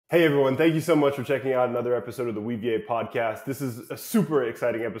Hey everyone, thank you so much for checking out another episode of the Weaviate podcast. This is a super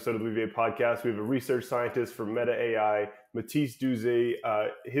exciting episode of the Weaviate podcast. We have a research scientist from Meta AI, Matthijs Douze.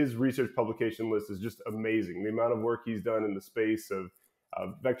 His research publication list is just amazing. The amount of work he's done in the space of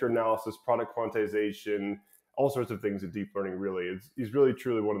vector analysis, product quantization, all sorts of things in deep learning, really. He's really,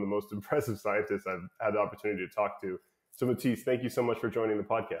 truly one of the most impressive scientists I've had the opportunity to talk to. So Matthijs, thank you so much for joining the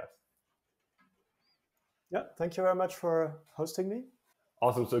podcast. Yeah, thank you very much for hosting me.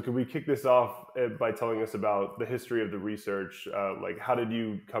 Awesome. So could we kick this off by telling us about the history of the research? Like, how did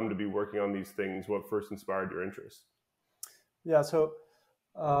you come to be working on these things? What first inspired your interest? Yeah, so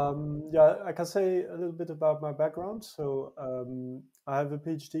I can say a little bit about my background. So I have a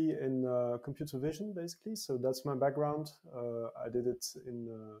PhD in computer vision, basically. So that's my background. I did it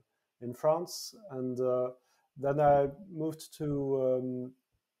in France, and then I moved to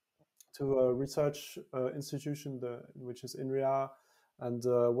a research institution, which is INRIA, and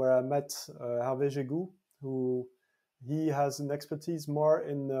where I met Hervé Gégou, who he has an expertise more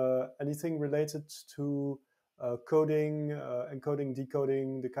in anything related to coding, encoding,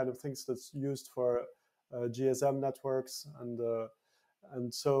 decoding, the kind of things that's used for GSM networks, and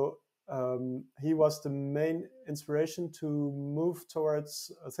so he was the main inspiration to move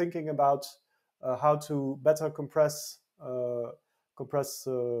towards thinking about how to better compress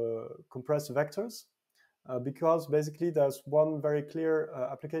vectors. Because basically there's one very clear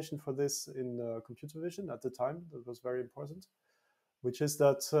application for this in computer vision at the time that was very important, which is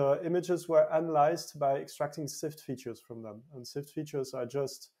that images were analyzed by extracting SIFT features from them. And SIFT features are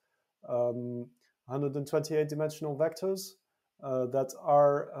just 128 dimensional vectors that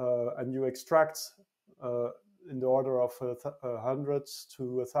are, and you extract in the order of 100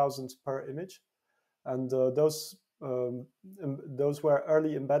 to 1,000 per image. And those were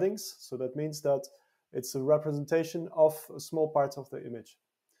early embeddings. So that means that it's a representation of a small part of the image.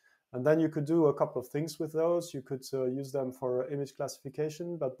 And then you could do a couple of things with those. You could use them for image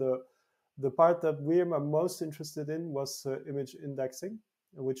classification, but the part that we are most interested in was image indexing,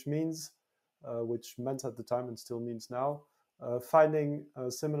 which meant at the time and still means now, finding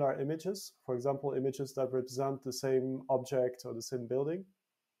similar images, for example, images that represent the same object or the same building.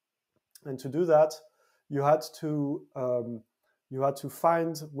 And to do that, you had to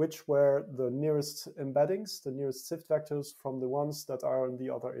find which were the nearest embeddings, the nearest SIFT vectors from the ones that are in the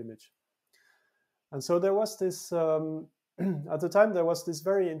other image. And so there was this, at the time, there was this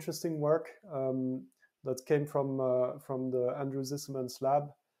very interesting work that came from the Andrew Zisserman's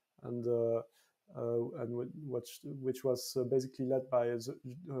lab, and which was basically led by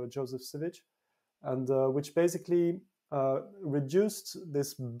Joseph Sivic, and which basically reduced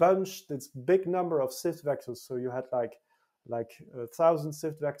this big number of SIFT vectors. So you had like 1,000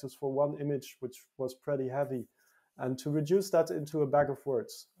 SIFT vectors for one image, which was pretty heavy, and to reduce that into a bag of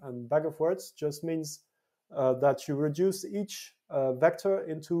words. And bag of words just means that you reduce each vector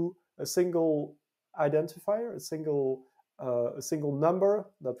into a single identifier, a single number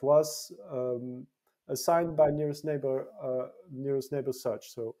that was assigned by nearest neighbor search.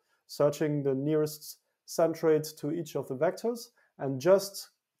 So searching the nearest centroid to each of the vectors and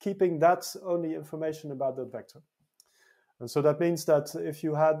just keeping that only information about that vector. And so that means that if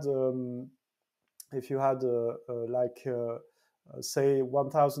you had say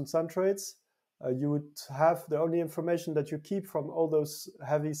 1,000 centroids, you would have the only information that you keep from all those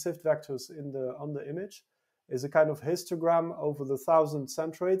heavy SIFT vectors on the image is a kind of histogram over the 1,000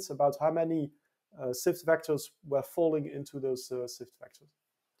 centroids about how many SIFT vectors were falling into those SIFT vectors.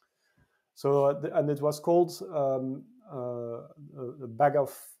 So and it was called a bag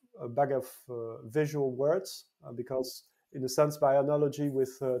of visual words because, in a sense, by analogy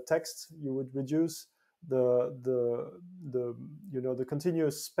with text, you would reduce the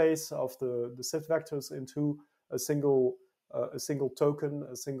continuous space of the SIFT vectors into a single token,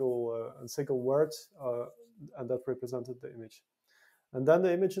 a single word, and that represented the image. And then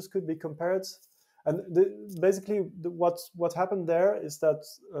the images could be compared. And what happened there is that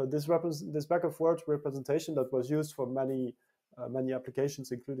this bag of words representation that was used for many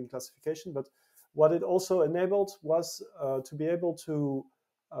applications, including classification, but what it also enabled was to be able to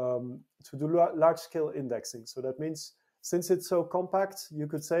do large-scale indexing. So that means, since it's so compact, you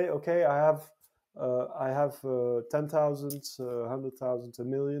could say, okay, I have 10,000, 100,000, a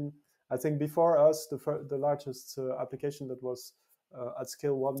million. I think before us, the largest application that was at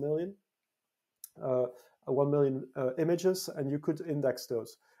scale 1 million. 1 million images, and you could index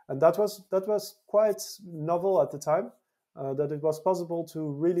those. And that was quite novel at the time, that it was possible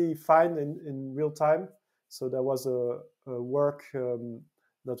to really find in real time. So there was a work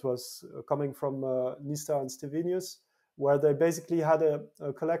that was coming from Nista and Stevenius, where they basically had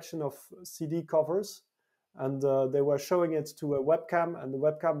a collection of CD covers, and they were showing it to a webcam, and the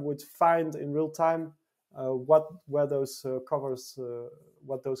webcam would find in real time what those covers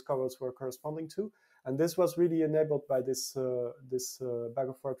were corresponding to, and this was really enabled by this bag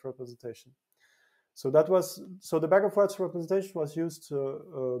of words representation. So the bag of words representation was used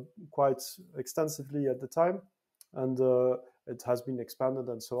quite extensively at the time, and it has been expanded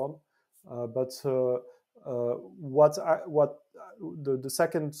and so on. But the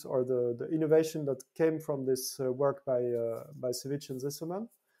second, or the innovation that came from this work by Cevic and Zisserman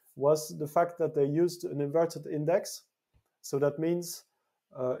was the fact that they used an inverted index. So that means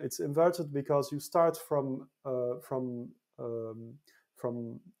it's inverted because you start from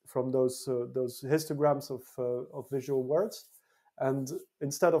those histograms of visual words, and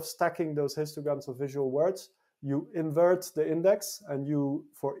instead of stacking those histograms of visual words, you invert the index, and you,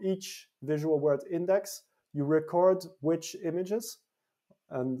 for each visual word index, you record which images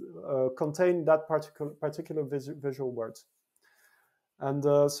and contain that particular visual word. And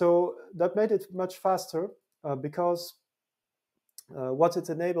so that made it much faster because what it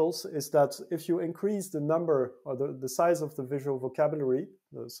enables is that if you increase the number or the size of the visual vocabulary,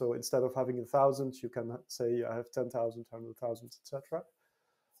 so instead of having 1,000, you can say I have 10,000, 100,000, etc.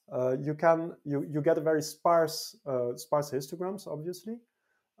 You get a very sparse histograms, obviously,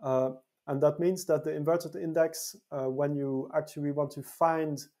 and that means that the inverted index, when you actually want to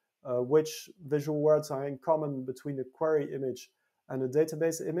find which visual words are in common between a query image and a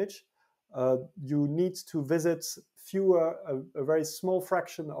database image, you need to visit a very small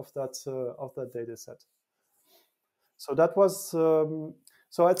fraction of that data set. So that was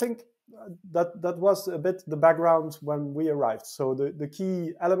so I think that was a bit the background when we arrived. So the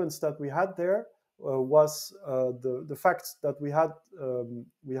key elements that we had there was the fact that we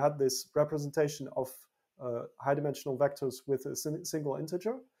had this representation of high dimensional vectors with a single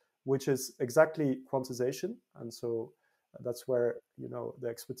integer, which is exactly quantization, and so that's where the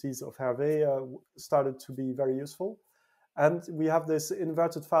expertise of Hervé started to be very useful. And we have this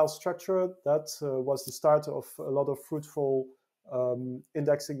inverted file structure that was the start of a lot of fruitful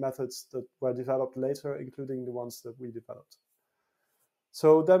indexing methods that were developed later, including the ones that we developed.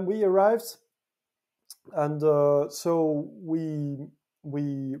 So then we arrived, and so we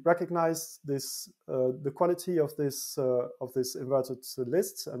recognized this the quality of this inverted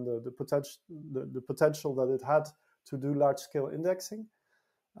list and the potential that it had to do large-scale indexing,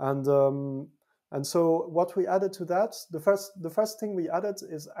 and so what we added to that, the first thing we added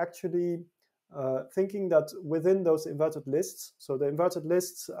is actually thinking that within those inverted lists, so the inverted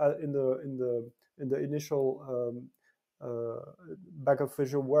lists in the initial bag of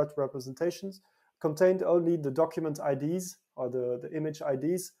visual word representations contained only the document IDs or the image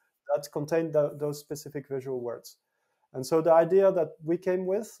IDs that contained those specific visual words. And so the idea that we came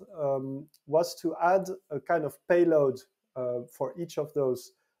with was to add a kind of payload for each of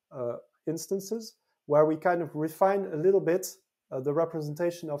those instances, where we kind of refine a little bit the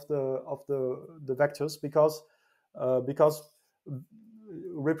representation of the vectors, because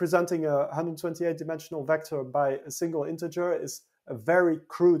representing a 128-dimensional vector by a single integer is a very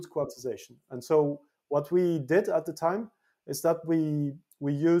crude quantization. And so what we did at the time is that we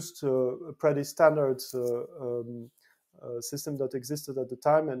used a pretty standard system that existed at the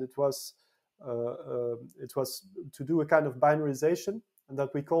time, and it was to do a kind of binarization, and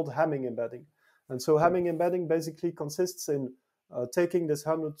that we called Hamming embedding. And so Hamming embedding basically consists in taking this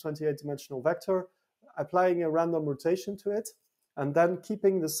 128-dimensional vector, applying a random rotation to it, and then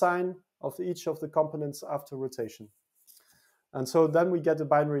keeping the sign of each of the components after rotation. And so then we get a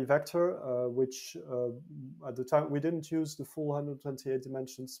binary vector, which at the time we didn't use the full 128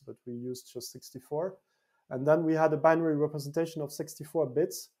 dimensions, but we used just 64. And then we had a binary representation of 64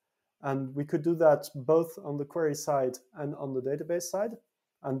 bits. And we could do that both on the query side and on the database side.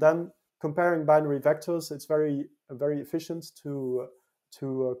 And then comparing binary vectors, it's very efficient to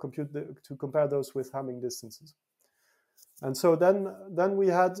compare those with Hamming distances. And so then we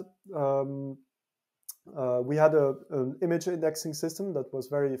had an image indexing system that was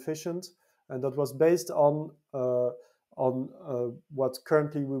very efficient, and that was based on what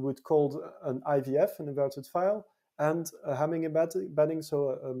currently we would call an IVF, an inverted file, and a Hamming embedding,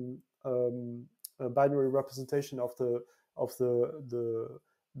 so a binary representation of the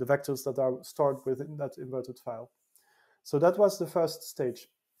vectors that are stored within that inverted file. So that was the first stage,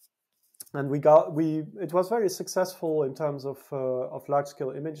 and it was very successful in terms of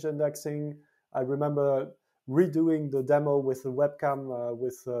large-scale image indexing. I remember redoing the demo with a webcam,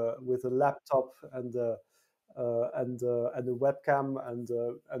 with a laptop, and and a webcam,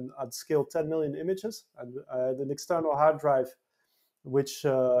 and I'd scale 10 million images, and I had an external hard drive, which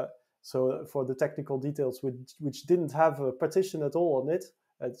so for the technical details, which didn't have a partition at all on it.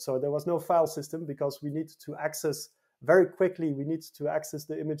 So there was no file system, because we needed to access very quickly. We needed to access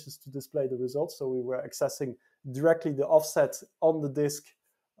the images to display the results. So we were accessing directly the offset on the disk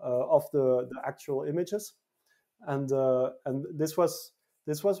of the actual images, and this was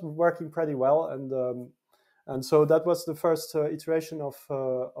working pretty well, and so that was the first iteration of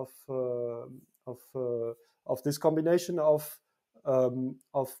this combination of the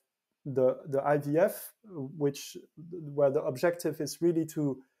IVF, where the objective is really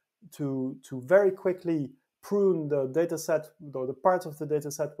to very quickly prune the data set, or the part of the data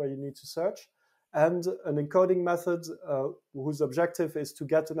set where you need to search, and an encoding method whose objective is to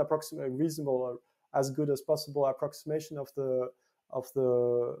get an approximate, reasonable, or as good as possible approximation of the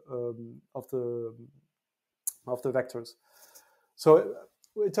vectors. So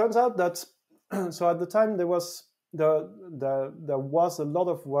it turns out that so at the time there was a lot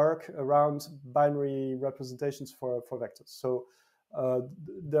of work around binary representations for vectors. So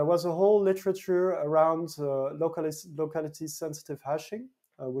there was a whole literature around locality sensitive hashing,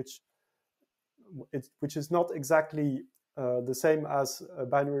 which is not exactly the same as a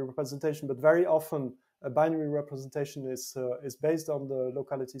binary representation, but very often a binary representation is based on the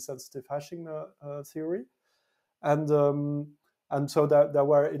locality sensitive hashing theory, and so there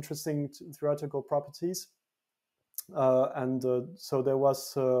were interesting theoretical properties, so there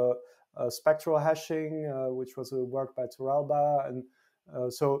was spectral hashing, which was a work by Torralba, and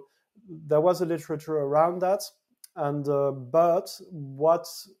so there was a literature around that, and but what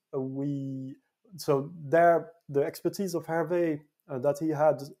the expertise of Hervé that he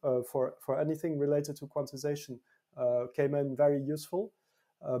had for anything related to quantization came in very useful,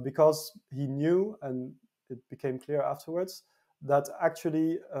 because he knew, and it became clear afterwards, that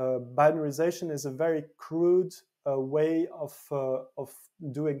actually binarization is a very crude way of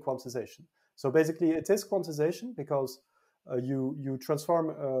doing quantization. So basically it is quantization, because you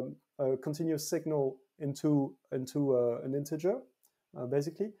transform a continuous signal into an integer,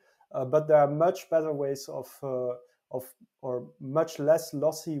 basically. But there are much better ways or much less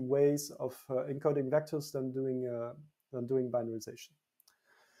lossy ways of encoding vectors than doing binarization.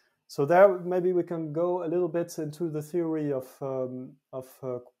 So there, maybe we can go a little bit into the theory of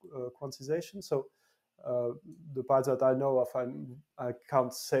quantization. So the part that I know of, I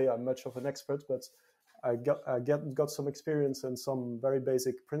can't say I'm much of an expert, but I got some experience and some very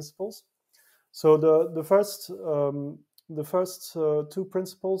basic principles. So the first two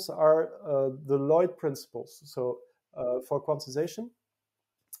principles are the Lloyd principles. So for quantization,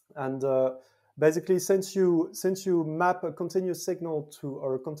 and basically, since you map a continuous signal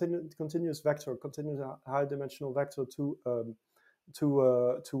or a continuous vector, continuous high-dimensional vector to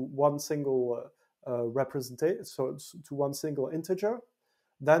one single representation, so to one single integer,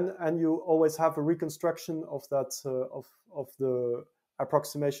 and you always have a reconstruction of that of the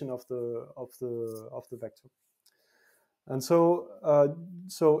approximation of the vector. And so,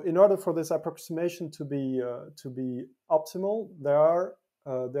 in order for this approximation to be optimal, there are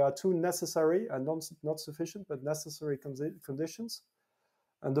two necessary and not sufficient, but necessary conditions.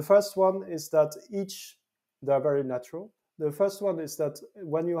 And the first one is that they are very natural. The first one is that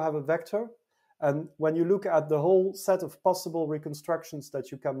when you have a vector, and when you look at the whole set of possible reconstructions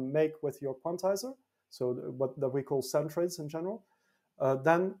that you can make with your quantizer, so what that we call centroids in general,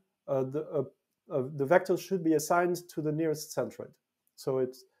 then the vectors should be assigned to the nearest centroid. So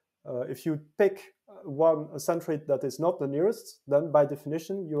it's if you pick a centroid that is not the nearest, then by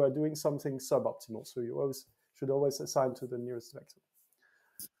definition you are doing something suboptimal. So you should always assign to the nearest vector.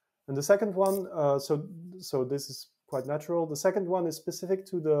 And the second one, so this is quite natural. The second one is specific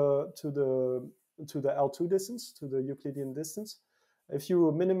to the L2 distance, to the Euclidean distance. If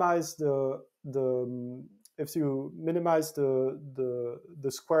you minimize the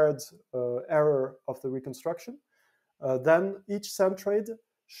squared error of the reconstruction, then each centroid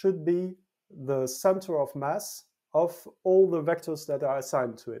should be the center of mass of all the vectors that are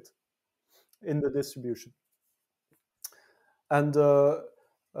assigned to it in the distribution. And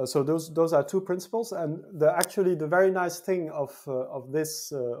so those are two principles. And actually the very nice thing of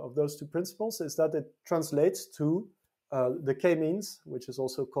those two principles is that it translates to the k-means, which is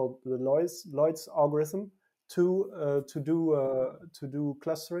also called the Lloyd's algorithm, to do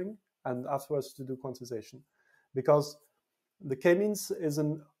clustering and afterwards to do quantization, because the k-means is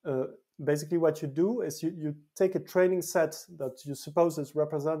basically what you do is you take a training set that you suppose is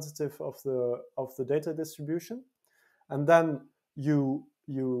representative of the data distribution, and then you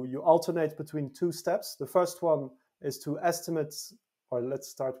you alternate between two steps. The first one is to estimate, or let's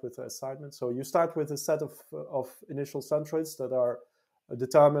start with the assignment. So you start with a set of initial centroids that are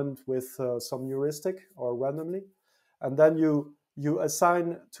determined with some heuristic or randomly, and then you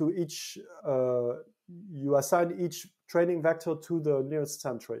assign to each each training vector to the nearest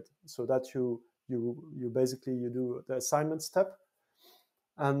centroid, so that you basically do the assignment step.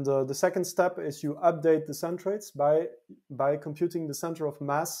 And the second step is you update the centroids by computing the center of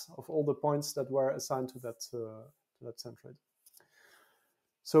mass of all the points that were assigned to that centroid.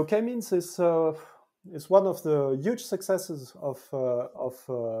 So k-means is one of the huge successes of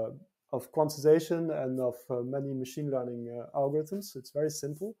quantization and of many machine learning algorithms. It's very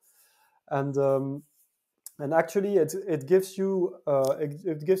simple, and actually it gives you a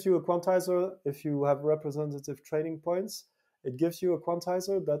quantizer if you have representative training points. It gives you a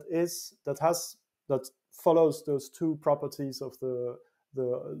quantizer that follows those two properties of the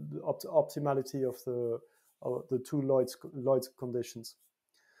optimality of the two Lloyd conditions.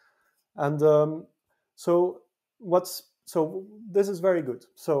 And so this is very good.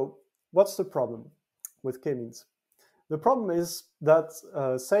 So what's the problem with k-means? The problem is that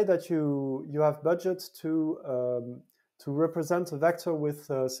say that you have budget to represent a vector with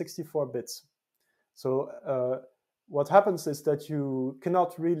 64 bits. So what happens is that you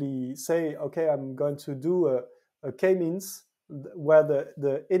cannot really say, okay, I'm going to do a k-means where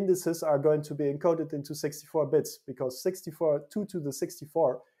the indices are going to be encoded into 64 bits, because 2 to the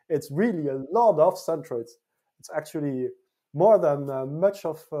 64, it's really a lot of centroids. It's actually more than much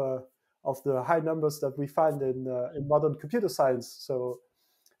of the high numbers that we find in modern computer science. So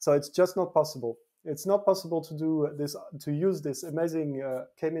it's just not possible. It's not possible to do this, to use this amazing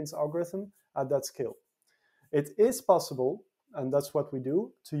k-means algorithm at that scale. It is possible, and that's what we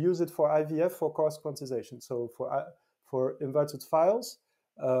do, to use it for IVF, for coarse quantization. So for inverted files,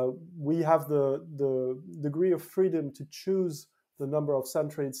 we have the degree of freedom to choose the number of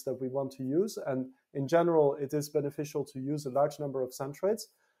centroids that we want to use. And in general, it is beneficial to use a large number of centroids,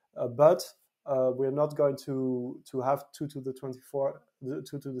 but we're not going to have 2 to the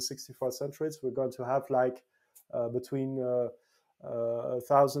 64 centroids. We're going to have like between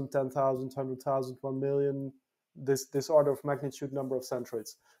 1,000, 10,000, 100,000, 1 million, this order of magnitude number of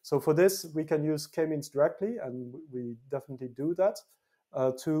centroids. So for this, we can use k-means directly, and we definitely do that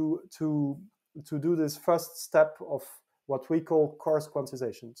to do this first step of what we call coarse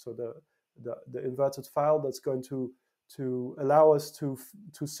quantization. So the inverted file that's going to allow us to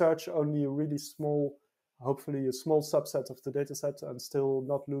search only a really small, hopefully a small subset of the data set, and still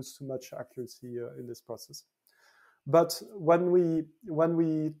not lose too much accuracy in this process. But when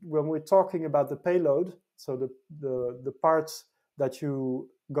we're talking about the payload, so the parts that you're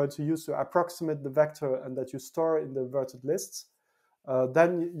going to use to approximate the vector and that you store in the inverted lists,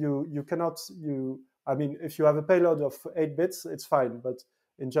 then you cannot, I mean, if you have a payload of 8 bits, it's fine, but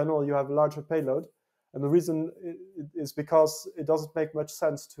in general you have a larger payload. And the reason is because it doesn't make much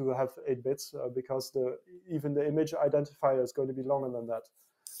sense to have 8 bits, because even the image identifier is going to be longer than that.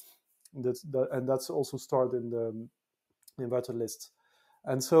 And that's also stored in the inverted list.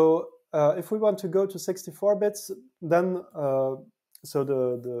 And so if we want to go to 64 bits, then so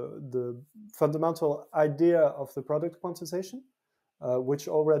the fundamental idea of the product quantization, which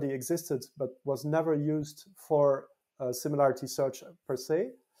already existed but was never used for similarity search per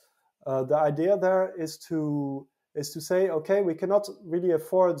se, the idea there is to say, okay, we cannot really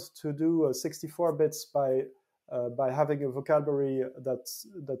afford to do 64 bits by having a vocabulary that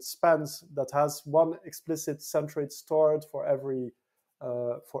spans, that has one explicit centroid stored for every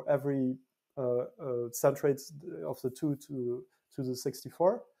centroid of the 2 to the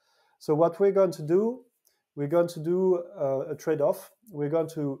 64. So what we're going to do a trade-off. We're going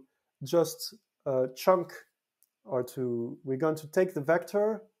to just chunk, we're going to take the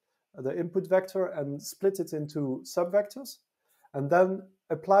vector, the input vector, and split it into subvectors, and then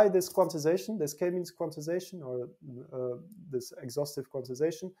apply this quantization, this k-means quantization, or this exhaustive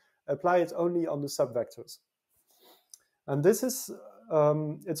quantization, apply it only on the subvectors. And this is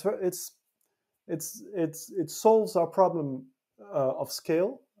it solves our problem of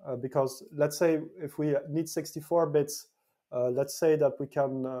scale, because let's say if we need 64 bits, let's say that we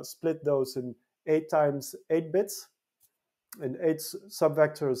can split those in 8 times 8 bits, in 8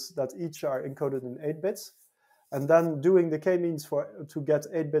 subvectors that each are encoded in 8 bits. And then doing the k-means to get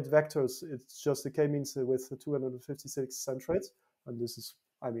 8-bit vectors, it's just the k-means with 256 centroids. And this is,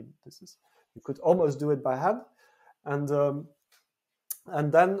 you could almost do it by hand. And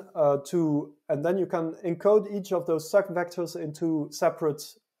then you can encode each of those subvectors into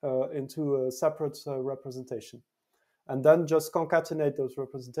a separate representation. and then just concatenate those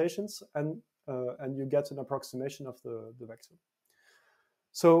representations, and you get an approximation of the vector.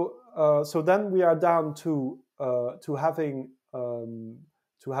 So then we are down to having an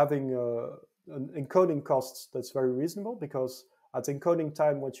encoding cost that's very reasonable, because at encoding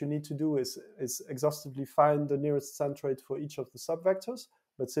time, what you need to do is exhaustively find the nearest centroid for each of the subvectors.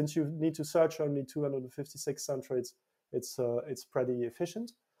 But since you need to search only 256 centroids, it's pretty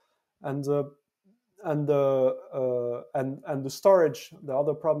efficient. And the storage. The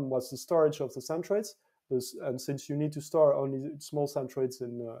other problem was the storage of the centroids. And since you need to store only small centroids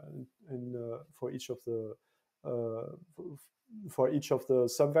for each of the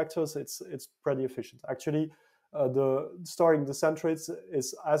subvectors, it's pretty efficient. Actually, storing the centroids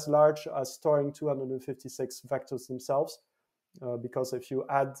is as large as storing 256 vectors themselves, because if you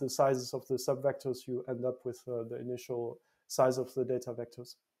add the sizes of the subvectors, you end up with the initial size of the data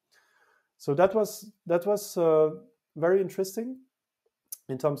vectors. So that was very interesting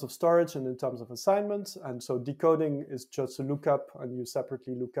in terms of storage and in terms of assignment. And so decoding is just a lookup, and you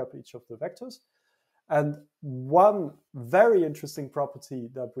separately look up each of the vectors. And one very interesting property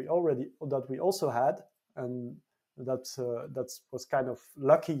that we also had, and that was kind of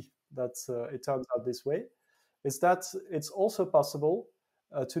lucky that it turns out this way, is that it's also possible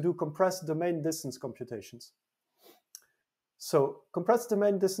to do compressed domain distance computations. So compressed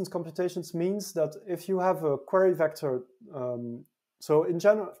domain distance computations means that if you have a query vector, so in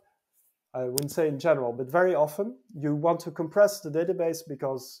general, I wouldn't say in general, but very often you want to compress the database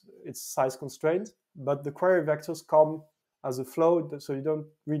because it's size constrained, but the query vectors come as a flow, so you don't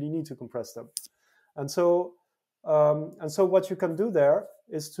really need to compress them. And so what you can do there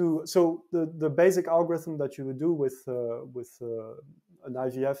is the basic algorithm that you would do with an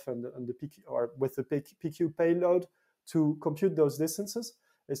IVF and the PQ, or with the PQ payload to compute those distances,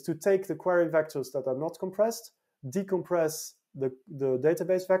 is to take the query vectors that are not compressed, decompress the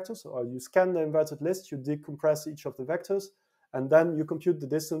database vectors, or you scan the inverted list, you decompress each of the vectors, and then you compute the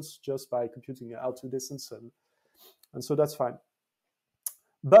distance just by computing an L2 distance, and so that's fine.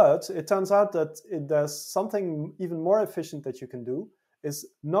 But it turns out that there's something even more efficient that you can do, is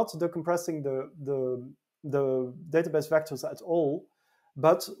not decompressing the database vectors at all,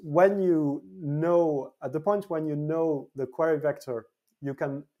 but when you know, at the point when you know the query vector, you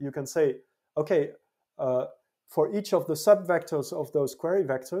can say, okay, for each of the subvectors of those query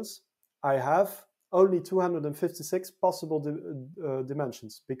vectors, I have only 256 possible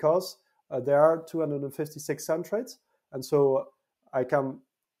dimensions, because there are 256 centroids, and so I can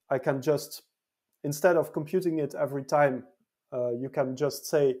just, instead of computing it every time, you can just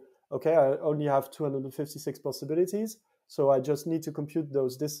say, okay, I only have 256 possibilities, so I just need to compute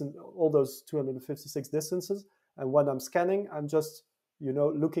all those 256 distances, and when I'm scanning, I'm just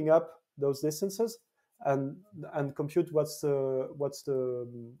looking up those distances and compute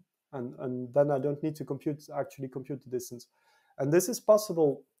and then I don't need to actually compute the distance. And this is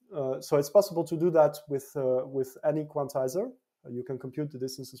possible. So it's possible to do that with any quantizer. You can compute the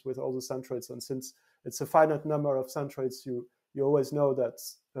distances with all the centroids, and since it's a finite number of centroids, you always know that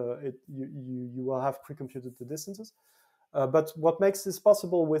you will have pre-computed the distances. But what makes this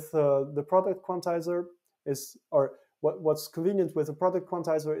possible with the product quantizer is, or what's convenient with the product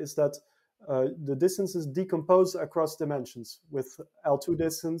quantizer is that the distances decompose across dimensions with L2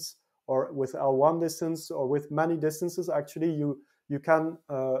 distance, or with L1 distance, or with many distances. Actually, you can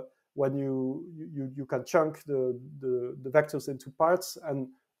when you can chunk the vectors into parts, and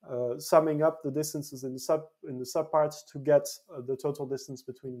summing up the distances in the subparts to get the total distance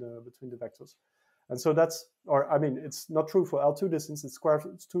between the vectors. And so that's, or I mean, it's not true for L2 distance. It's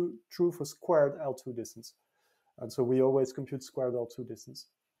true for squared L2 distance. And so we always compute squared L2 distance.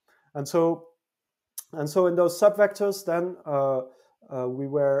 And so in those subvectors, then we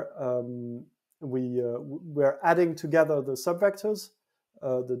were adding together the subvectors,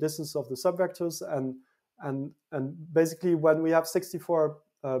 the distance of the subvectors, and basically when we have 64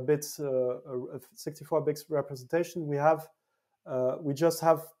 bits representation, we just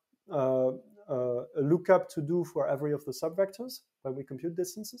have a lookup to do for every of the subvectors when we compute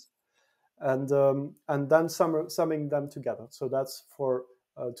distances, and then summing them together. So that's for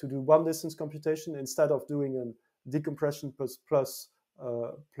to do one distance computation instead of doing a decompression plus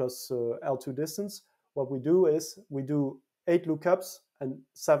L2 distance. What we do is we do 8 lookups and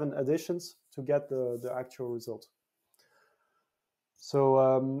 7 additions to get the actual result. So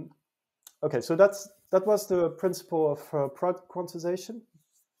okay, so that was the principle of product quantization.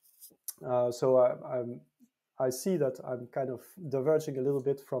 So I see that I'm kind of diverging a little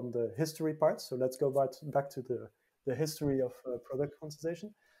bit from the history part. So let's go back to the history of product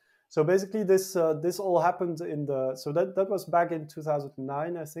quantization. So basically, this all happened in the that was back in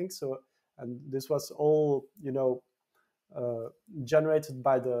 2009, I think. So, and this was all generated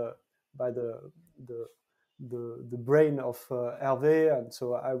by the brain of Hervé, and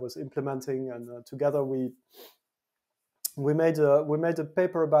so I was implementing, and together we made a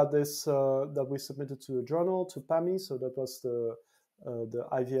paper about this that we submitted to a journal, to PAMI. So that was the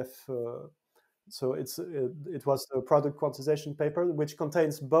IVF. So it was the product quantization paper, which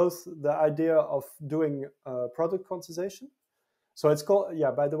contains both the idea of doing product quantization. So it's called,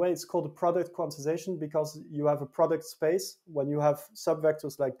 by the way, it's called a product quantization because you have a product space. When you have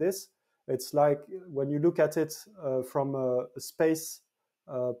subvectors like this, it's like when you look at it from a space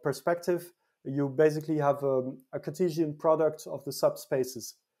perspective, you basically have a Cartesian product of the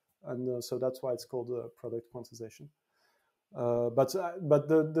subspaces. And so that's why it's called product quantization. But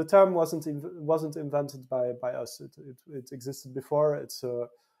the term wasn't invented by us. It existed before. It's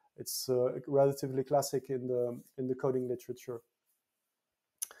relatively classic in the coding literature.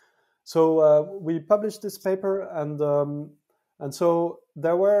 So we published this paper, and so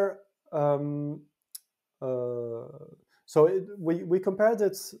there were we compared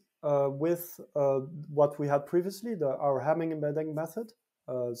it with what we had previously, our Hamming embedding method.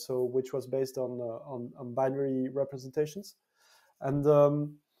 So which was based on binary representations, and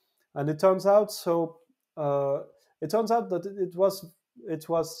it turns out that it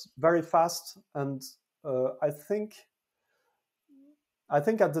was very fast, and I think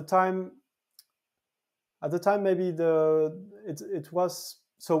at the time maybe it was,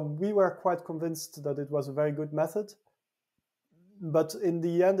 so we were quite convinced that it was a very good method, but in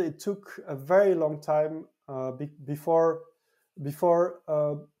the end it took a very long time before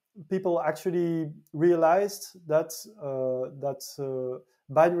people actually realized that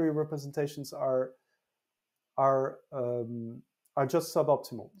binary representations are just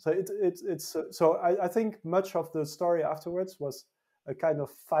suboptimal. So I think much of the story afterwards was a kind of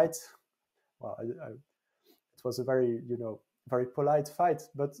fight. Well, it was a very very polite fight,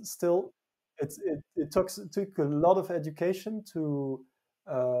 but still, it took a lot of education to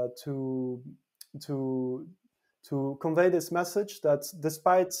convey this message that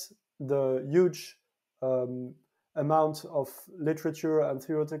despite the huge amount of literature and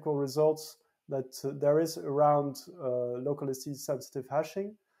theoretical results that there is around locally sensitive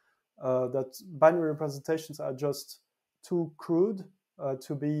hashing, that binary representations are just too crude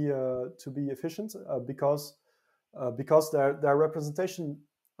to be efficient because their representation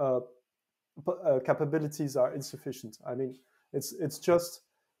capabilities are insufficient. I mean, it's just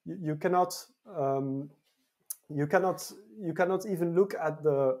you cannot even look at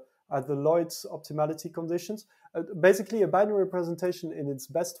the Lloyd's optimality conditions. Basically, a binary representation in its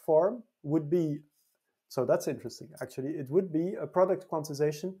best form would be, so that's interesting. Actually, it would be a product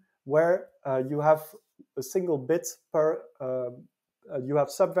quantization where you have a single bit per. You have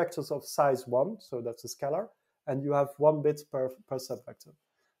subvectors of size 1, so that's a scalar, and you have 1 bit per subvector.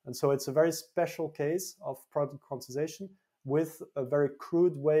 And so it's a very special case of product quantization with a very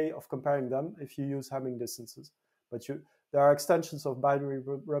crude way of comparing them if you use Hamming distances. But there are extensions of binary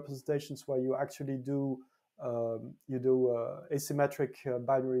representations where you actually do asymmetric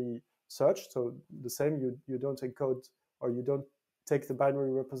binary search. So the same, you don't encode, or you don't take the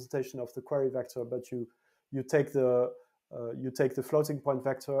binary representation of the query vector, but you take the floating point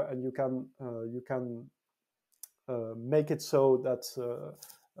vector, and you can make it so that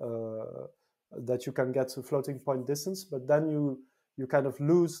you can get a floating point distance, but then you kind of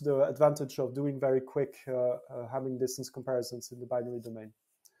lose the advantage of doing very quick Hamming distance comparisons in the binary domain.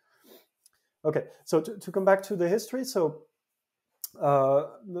 Okay, so to come back to the history, so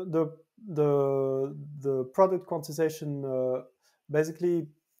the product quantization, basically,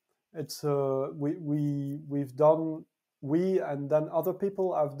 it's we and then other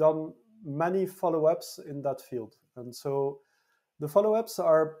people have done many follow-ups in that field, and so the follow-ups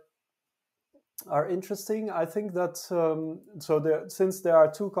are interesting. I think that since there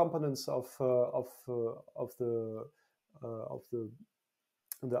are two components of the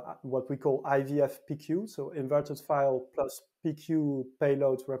what we call IVF-PQ, so inverted file plus PQ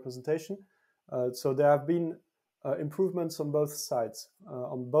payload representation. So there have been improvements on both sides,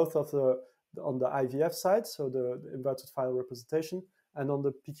 on the IVF side, so the inverted file representation, and on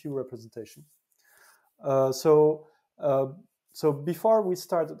the PQ representation. So before we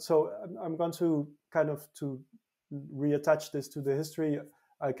started, so I'm going to kind of to reattach this to the history.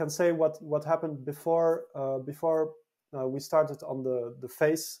 I can say what happened before we started on the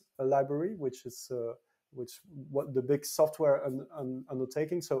Faiss library, which is what the big software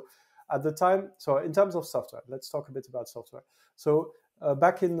undertaking. So at the time, so in terms of software, let's talk a bit about software. So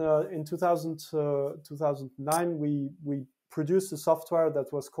back in 2009, we produced a software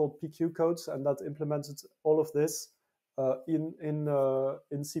that was called PQ codes, and that implemented all of this in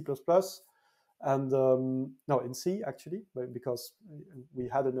C++, and no, in C actually, because we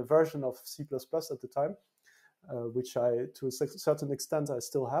had a version of C++ at the time, which I, to a certain extent, I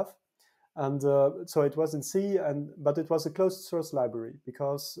still have. And so it was in C, but it was a closed source library,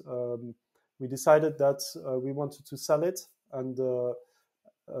 because we decided that we wanted to sell it, and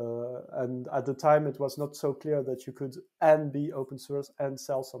at the time it was not so clear that you could be open source and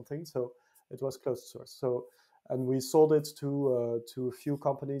sell something, so it was closed source. So, and we sold it to a few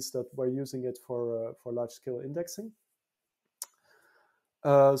companies that were using it for large scale indexing.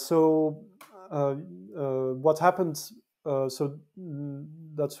 So what happened? So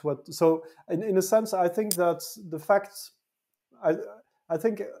that's what. So in a sense, I think that the fact, I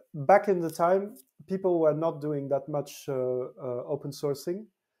think back in the time, people were not doing that much open sourcing,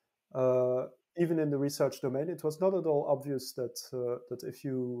 even in the research domain. It was not at all obvious that that if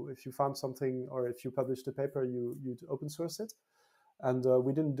you found something, or if you published a paper, you'd open source it. And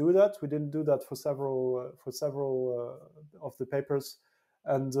we didn't do that. We didn't do that for several of the papers,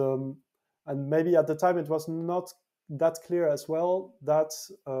 and maybe at the time it was not that clear as well that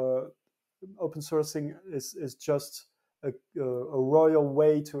open sourcing is just a royal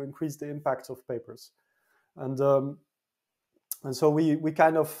way to increase the impact of papers, and so we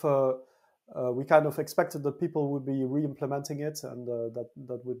kind of expected that people would be re-implementing it, and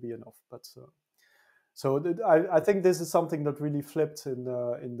that would be enough. But so I think this is something that really flipped in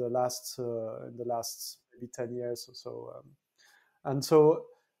the last maybe 10 years or so, and so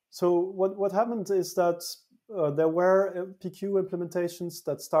what happened is that there were PQ implementations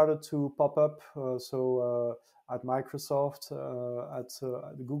that started to pop up. At Microsoft, at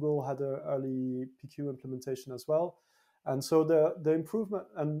Google had an early PQ implementation as well, and so the improvement,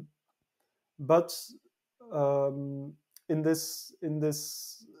 but in this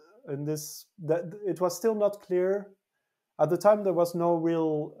that it was still not clear. At the time, there was no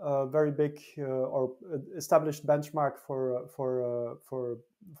real very big or established benchmark for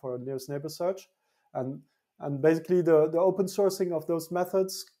nearest neighbor search, and basically the open sourcing of those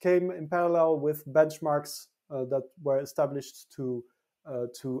methods came in parallel with benchmarks that were established to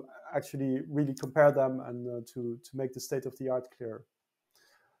actually really compare them, and to make the state of the art clear.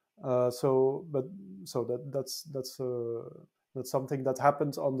 That's something that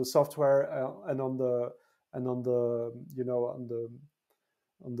happened on the software and on the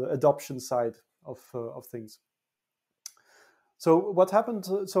adoption side of things. So what happened?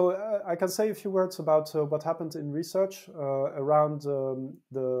 So I can say a few words about what happened in research around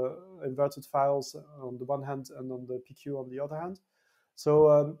the inverted files on the one hand, and on the PQ on the other hand.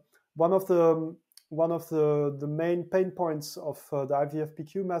 So one of the main pain points of the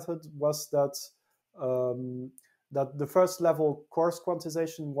IVF-PQ method was that that the first level coarse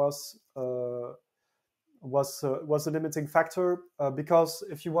quantization was a limiting factor, because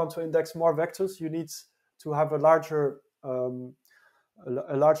if you want to index more vectors, you need to have a larger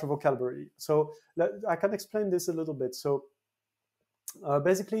vocabulary. So I can explain this a little bit. So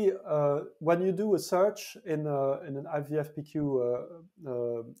basically, when you do a search in an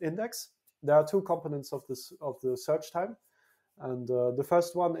IVF-PQ index, there are two components of the search time, and the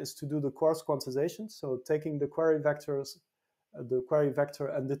first one is to do the coarse quantization. So taking the query vector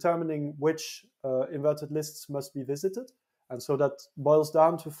and determining which inverted lists must be visited, and so that boils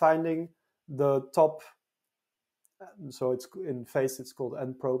down to finding the top. So it's in Faiss, it's called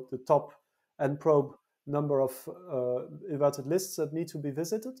nprobe, the top nprobe number of inverted lists that need to be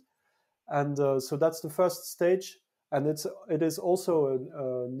visited, and so that's the first stage, and it is also a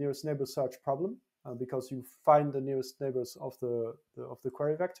nearest neighbor search problem, because you find the nearest neighbors of the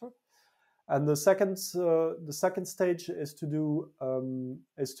query vector, and the second stage is to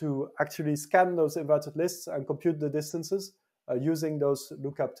actually scan those inverted lists and compute the distances using those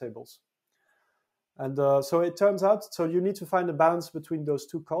lookup tables. And so it turns out, so you need to find a balance between those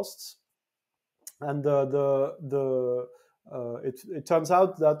two costs. And it turns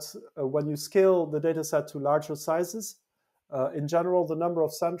out that when you scale the data set to larger sizes, in general, the number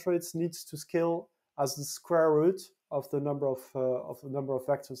of centroids needs to scale as the square root of the number of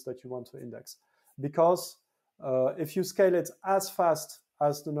vectors that you want to index. Because if you scale it as fast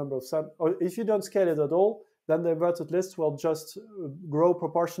as the number of or if you don't scale it at all, then the inverted list will just grow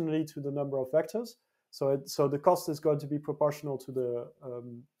proportionally to the number of vectors. So the cost is going to be proportional to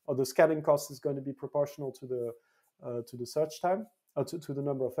or the scanning cost is going to be proportional to the search time, to the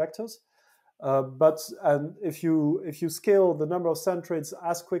number of vectors. And if you scale the number of centroids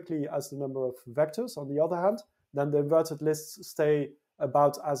as quickly as the number of vectors, on the other hand, then the inverted lists stay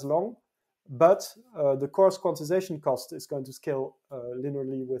about as long, but the coarse quantization cost is going to scale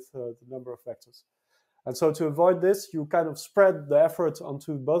linearly with the number of vectors. And so to avoid this, you kind of spread the effort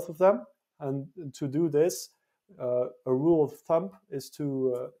onto both of them. And to do this, a rule of thumb is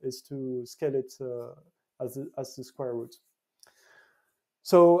to scale it as the square root.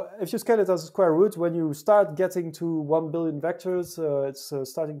 So if you scale it as a square root, when you start getting to 1 billion vectors, it's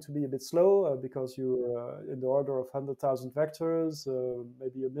starting to be a bit slow because you're in the order of 100,000 vectors,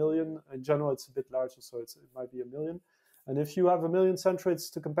 maybe 1 million. In general, it's a bit larger, so it might be 1 million. And if you have 1 million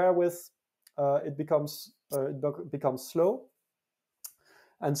centroids to compare with, it becomes slow.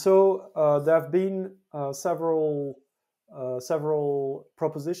 And so there have been several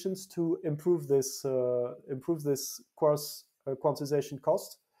propositions to improve this coarse quantization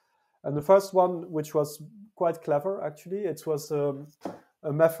cost. And the first one, which was quite clever actually, it was a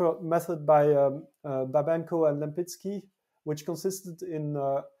method by Babenko and Lempitsky, which consisted in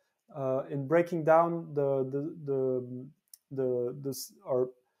breaking down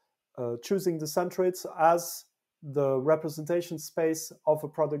choosing the centroids as the representation space of a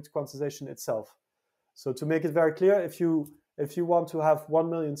product quantization itself. So to make it very clear, if you want to have 1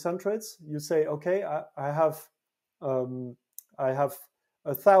 million centroids, you say, okay, I have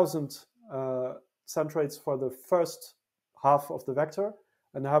 1,000 centroids for the first half of the vector,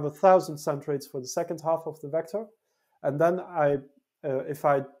 and I have 1,000 centroids for the second half of the vector, and then if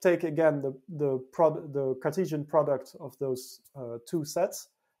I take again the Cartesian product of those two sets,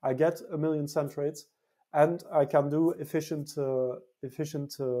 I get 1 million centroids, and I can do efficient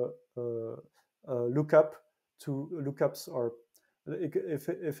lookups or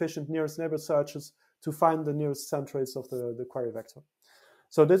efficient nearest neighbor searches to find the nearest centroids of the query vector.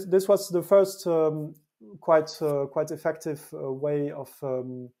 So this was the first quite effective way of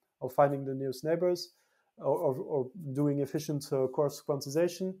finding the nearest neighbors or doing efficient coarse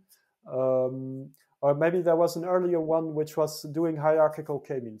quantization. Or maybe there was an earlier one which was doing hierarchical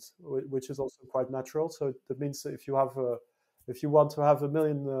k-means, which is also quite natural. So that means if you want to have 1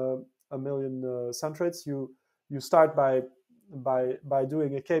 million centroids, you start by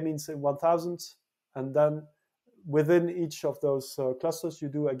doing a k-means in 1,000, and then within each of those clusters you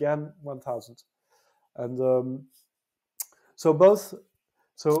do again 1,000. And so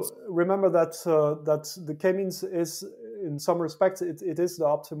remember that the k-means is, in some respects, it is the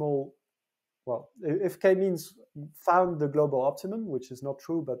optimal. Well, if k-means found the global optimum, which is not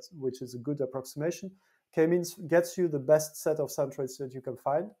true, but which is a good approximation, k-means gets you the best set of centroids that you can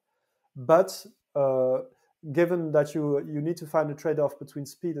find. But given that you need to find a trade-off between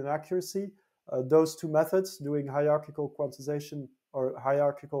speed and accuracy, those two methods, doing hierarchical quantization or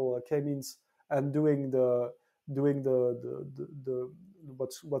hierarchical k-means and doing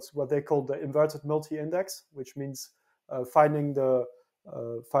what they call the inverted multi-index, which means finding the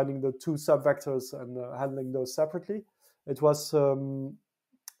two subvectors and handling those separately. It was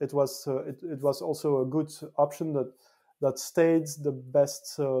also a good option that stayed the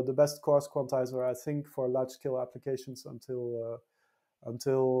best coarse quantizer, I think, for large scale applications until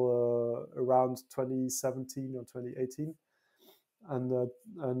around 2017 or 2018. And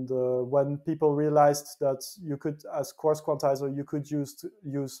when people realized that you could, as coarse quantizer, you could use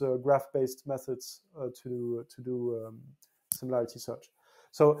graph-based methods to do similarity search.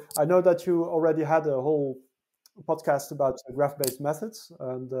 So I know that you already had a whole podcast about graph-based methods,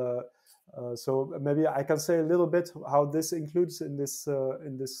 and so maybe I can say a little bit how this includes in this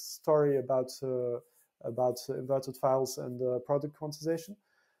story about inverted files and product quantization.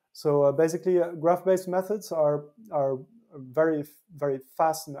 So basically, graph-based methods are very, very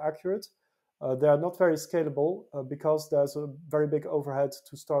fast and accurate. They are not very scalable because there's a very big overhead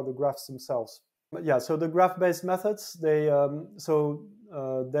to store the graphs themselves. Yeah, so the graph-based methods, they are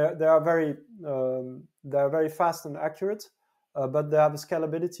very fast and accurate, but they have a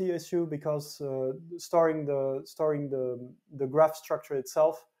scalability issue because storing the graph structure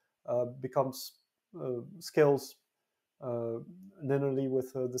itself scales linearly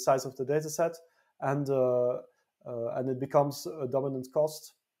with the size of the data set, and it becomes a dominant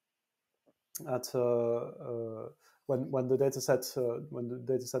cost at when the data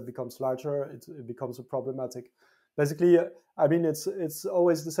set becomes larger. It becomes a problematic. Basically, I mean, it's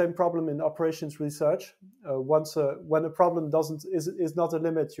always the same problem in operations research. When a problem is not a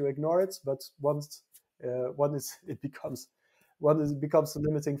limit, you ignore it. But once it becomes a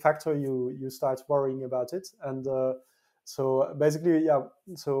limiting factor, you start worrying about it. And so basically, yeah.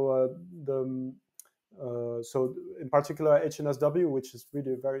 So so in particular, HNSW, which is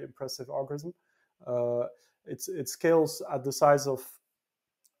really a very impressive algorithm, it scales at the size of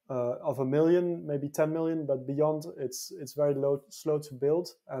of 1 million, maybe 10 million, but beyond it's very slow to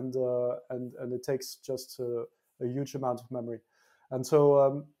build, and it takes just a huge amount of memory. And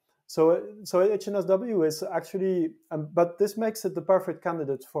so HNSW is actually, but this makes it the perfect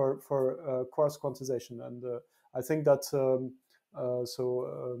candidate for coarse quantization. And I think that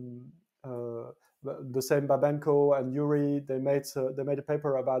the same Babenko and Yuri, they made a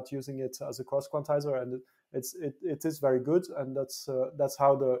paper about using it as a coarse quantizer, and it is very good. And that's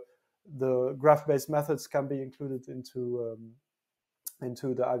how the graph-based methods can be included into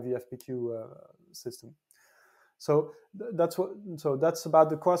the IVF-PQ system. So that's about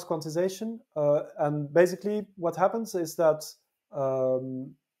the coarse quantization. And basically, what happens is that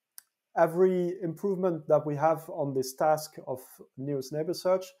every improvement that we have on this task of nearest neighbor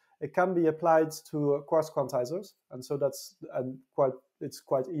search, it can be applied to coarse quantizers, and so it's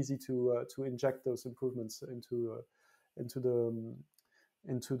quite easy to inject those improvements into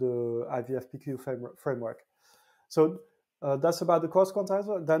the IVF-PQ framework. So that's about the coarse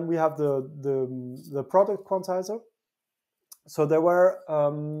quantizer. Then we have the product quantizer. So there were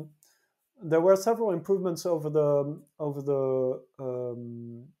several improvements over the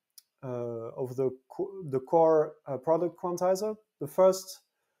core product quantizer. The first,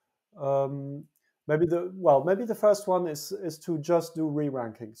 maybe the first one is to just do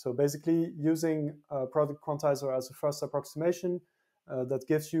re-ranking. So basically, using product quantizer as a first approximation that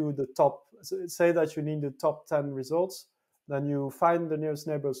gives you the top. Say that you need the top 10 results, then you find the nearest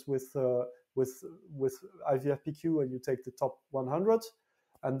neighbors with IVF-PQ, and you take the top 100,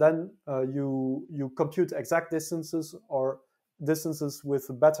 and then you compute exact distances or distances with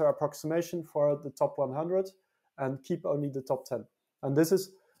a better approximation for the top 100, and keep only the top 10. And this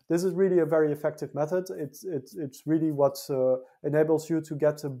is really a very effective method. It's really what enables you to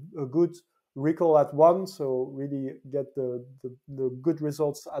get a good recall at one, so really get the good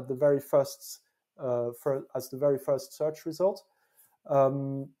results at the very first as the very first search result,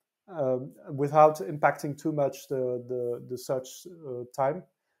 without impacting too much the search time.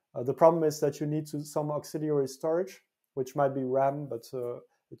 The problem is that you need some auxiliary storage, which might be RAM, but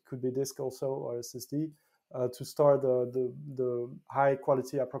it could be disk also, or SSD, to store the high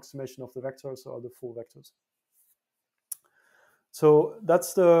quality approximation of the vectors or the full vectors. So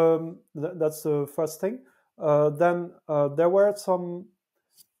that's the first thing. Then there were some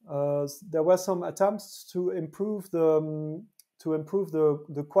attempts to improve the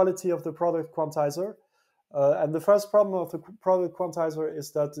quality of the product quantizer. And the first problem of the product quantizer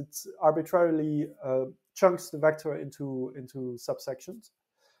is that it arbitrarily chunks the vector into subsections.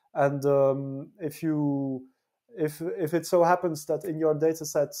 And if it so happens that in your data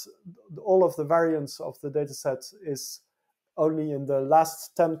set, all of the variance of the data set is only in the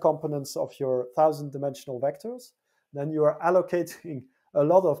last 10 components of your 1,000-dimensional vectors, then you are allocating a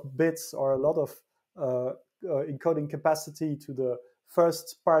lot of bits or a lot of encoding capacity to the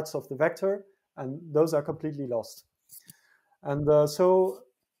first parts of the vector, and those are completely lost. And there's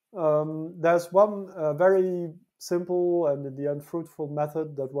one very simple and in the end fruitful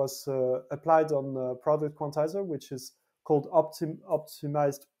method that was applied on product quantizer, which is called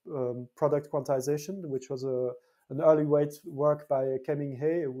optimized product quantization, which was an early work by Kemming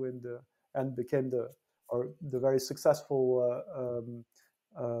He, who in the end became the very successful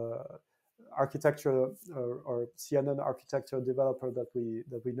architecture or CNN architecture developer that we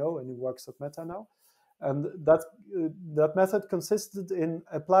know, and who works at Meta now. And that method consisted in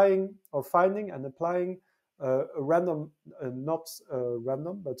applying or finding and applying a random, not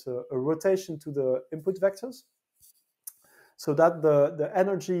random, but a rotation to the input vectors, so that the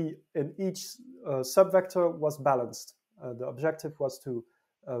energy in each subvector was balanced. The objective was to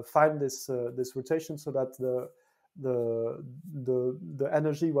find this rotation so that the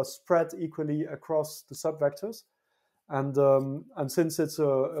energy was spread equally across the subvectors. And since it's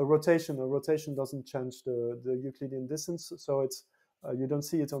a rotation doesn't change the Euclidean distance, so it's you don't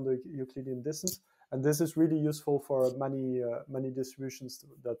see it on the Euclidean distance. And this is really useful for many distributions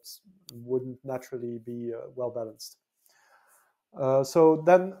that wouldn't naturally be well balanced. So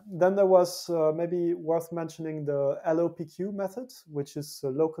then there was maybe worth mentioning the LOPQ method, which is a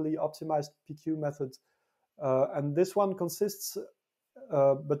locally optimized PQ method, and this one consists,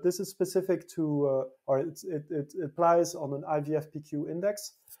 but this is specific to, or it applies on an IVF-PQ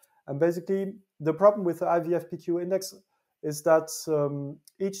index. And basically, the problem with the IVF-PQ index is that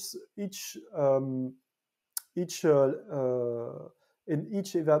in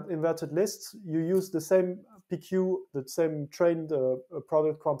each inverted list, you use the same PQ, the same trained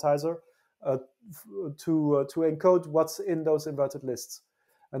product quantizer to encode what's in those inverted lists.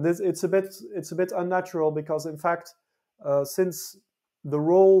 And it's a bit unnatural, because in fact, since the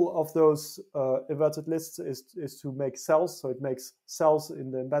role of those inverted lists is to make cells. So it makes cells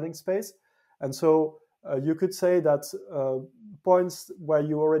in the embedding space. And so you could say that points where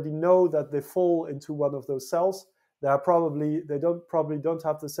you already know that they fall into one of those cells, they probably don't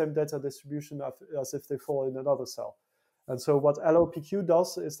have the same data distribution as if they fall in another cell. And so what LOPQ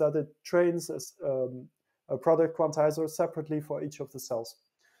does is that it trains a product quantizer separately for each of the cells.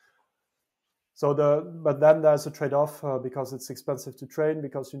 So but then there's a trade-off because it's expensive to train,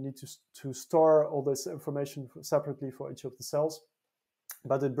 because you need to store all this information separately for each of the cells.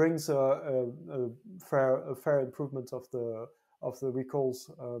 But it brings a fair improvement of the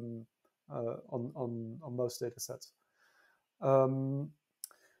recalls on most data sets.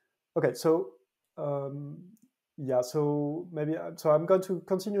 Okay, so yeah, so I'm going to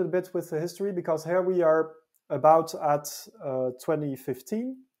continue a bit with the history, because here we are about at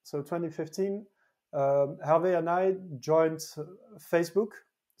 2015. So 2015, Hervé and I joined Facebook.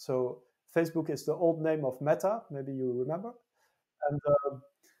 So Facebook is the old name of Meta, maybe you remember.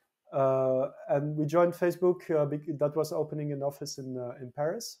 And we joined Facebook that was opening an office in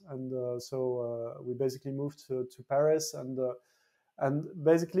Paris. And so we basically moved to Paris. And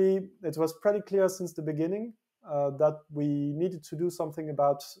basically, it was pretty clear since the beginning that we needed to do something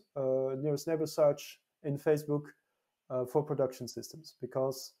about nearest neighbor search in Facebook for production systems,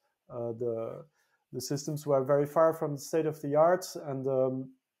 because the systems were very far from the state of the art, and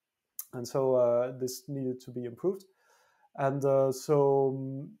so this needed to be improved. And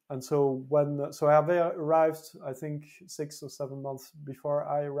so Hervé arrived, I think 6 or 7 months before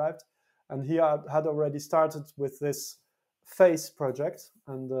I arrived, and he had already started with this Faiss project,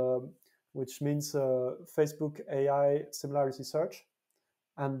 and which means Facebook AI similarity search.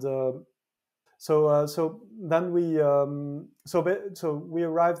 And so then we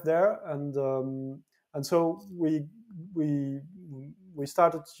arrived there, and so we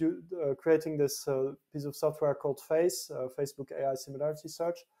started creating this piece of software called Faiss, Facebook AI similarity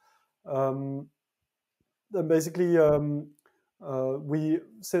search. And basically, we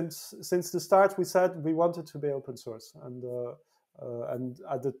since the start we said we wanted to be open source, and the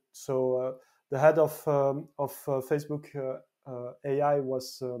head of Facebook AI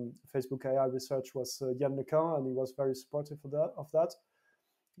was Facebook AI research was Etienne Dilocker, and he was very supportive of that.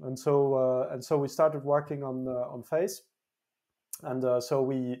 And so we started working on Faiss, and so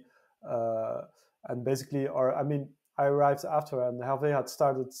we and basically, I arrived after, and Hervé had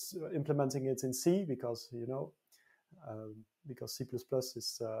started implementing it in C, because because C++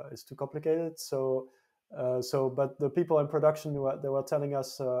 is too complicated. But the people in production they were telling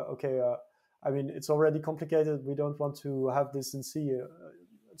us, okay, it's already complicated. We don't want to have this in C.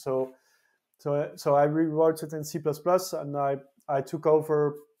 So I rewrote it in C++, and I took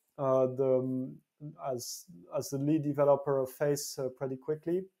over as the lead developer of Faiss pretty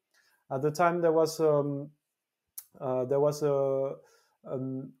quickly. At the time, there was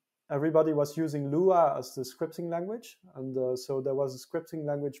everybody was using Lua as the scripting language, and so there was a scripting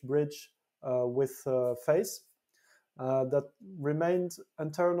language bridge with Faiss that remained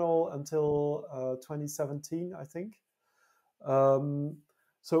internal until 2017, I think.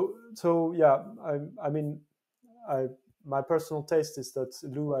 So yeah, my personal taste is that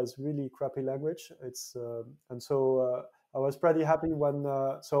Lua is really crappy language. It's and so I was pretty happy when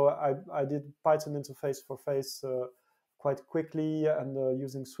so I did Python interface for Faiss quite quickly, and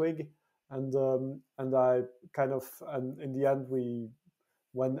using Swig, and I kind of, and in the end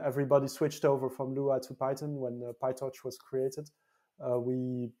when everybody switched over from Lua to Python, when PyTorch was created,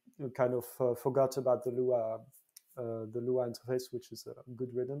 we kind of forgot about the Lua interface, which is a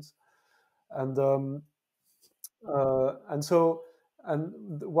good riddance. And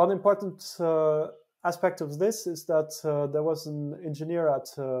one important aspect of this is that there was an engineer at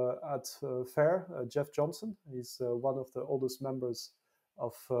FAIR, Jeff Johnson. He's one of the oldest members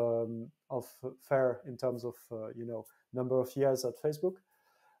of FAIR in terms of number of years at Facebook,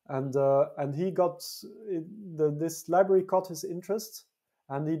 and he got this library caught his interest,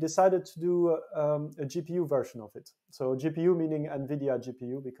 and he decided to do a GPU version of it. So GPU meaning NVIDIA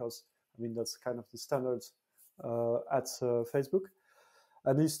GPU, because that's kind of the standard at Facebook.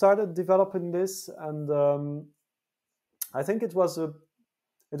 And he started developing this, and I think it was a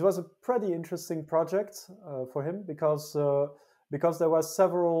pretty interesting project for him, because there were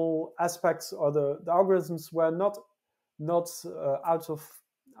several aspects, or the algorithms were not out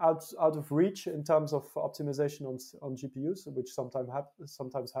of reach in terms of optimization on GPUs, which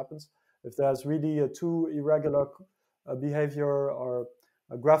sometimes happens if there's really a too irregular behavior, or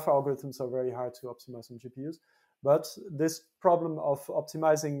graph algorithms are very hard to optimize on GPUs. But this problem of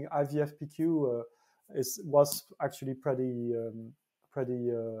optimizing IVF-PQ was actually pretty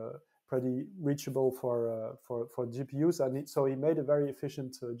pretty reachable for GPUs, and so he made a very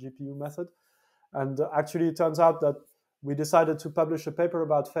efficient GPU method. And actually, it turns out that we decided to publish a paper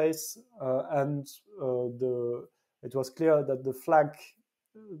about Faiss, and it was clear that the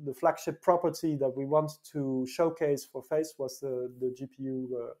flagship property that we want to showcase for Faiss was the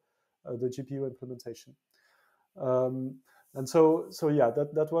GPU implementation. And so yeah,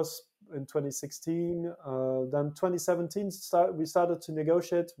 that was in 2016. Then 2017, we started to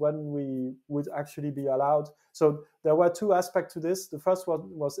negotiate when we would actually be allowed. So there were two aspects to this. The first one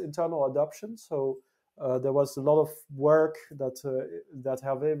was internal adoption. So there was a lot of work that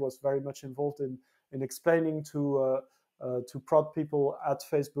Hervé was very much involved in explaining to prod people at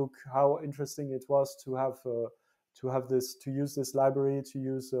Facebook how interesting it was to use this library, to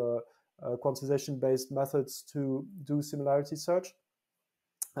use quantization-based methods to do similarity search.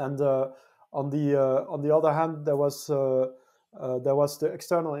 And on the other hand, there was the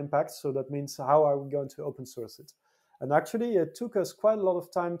external impact. So that means, how are we going to open source it? And actually, it took us quite a lot of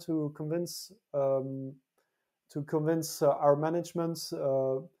time to convince our management.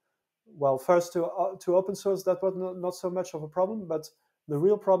 Well, first to open source, that was not so much of a problem, but the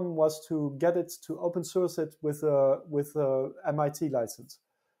real problem was to get it to open source it with a MIT license.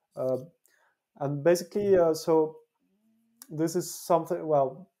 And basically, so this is something.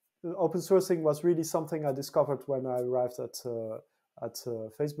 Well, open sourcing was really something I discovered when I arrived at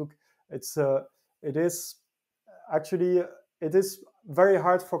Facebook. It is very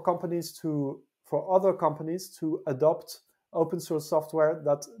hard for other companies to adopt open source software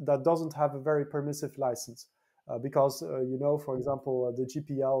that doesn't have a very permissive license, because for example, the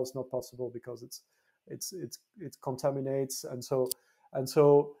GPL is not possible because it contaminates, and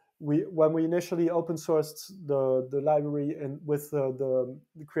so when we initially open sourced the library with the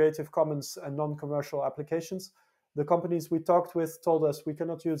Creative Commons and non-commercial applications, the companies we talked with told us we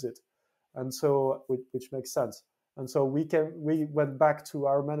cannot use it, and so which makes sense. And so we went back to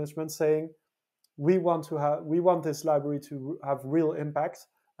our management saying, we want this library to have real impact,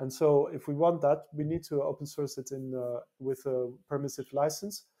 and so if we want that, we need to open source it with a permissive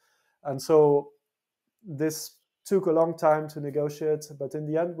license. And so this took a long time to negotiate, but in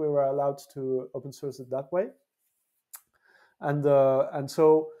the end, we were allowed to open source it that way. And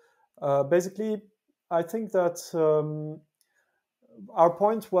so basically, I think that our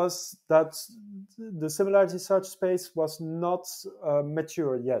point was that the similarity search space was not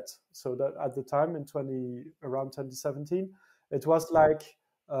mature yet. So that at the time, around 2017, it was like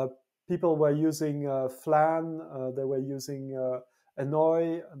people were using Flan, they were using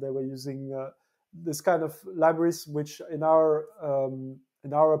Annoy, they were using this kind of libraries, which in our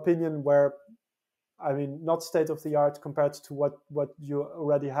opinion were, I mean, not state of the art compared to what you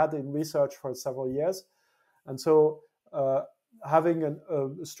already had in research for several years. And so having a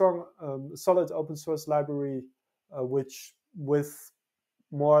strong, solid open source library, which with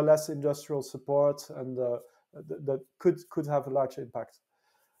more or less industrial support and that could have a large impact.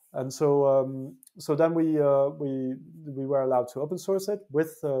 And so then we were allowed to open source it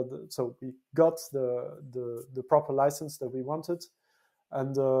with so we got the proper license that we wanted,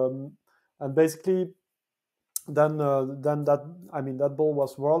 and basically then that ball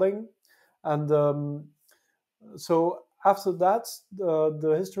was rolling, and so after that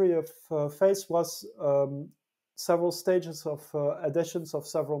the history of Faiss was several stages of additions of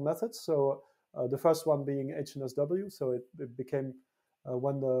several methods. So the first one being HNSW. So it became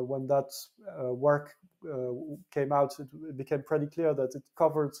when that work came out, it became pretty clear that it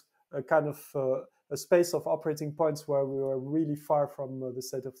covered a kind of a space of operating points where we were really far from the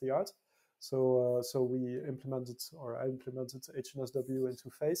state of the art. So I implemented HNSW into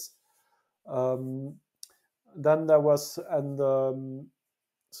Faiss. Then there was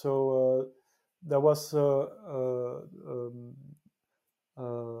there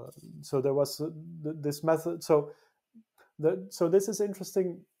was this method. So this is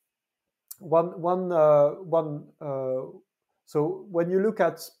interesting. So when you look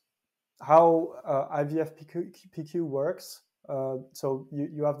at how IVF-PQ works, so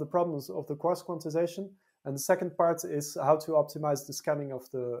you have the problems of the coarse quantization, and the second part is how to optimize the scanning of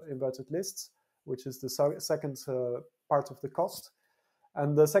the inverted lists, which is the second part of the cost.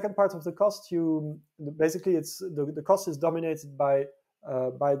 And the second part of the cost, basically it's the cost is dominated by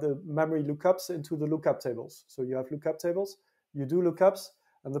the memory lookups into the lookup tables. So you have lookup tables, you do lookups,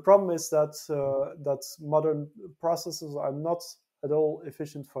 and the problem is that that modern processors are not at all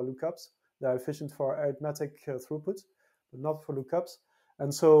efficient for lookups. They are efficient for arithmetic throughput, but not for lookups.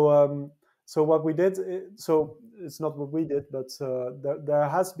 And so what we did, so it's not what we did, but there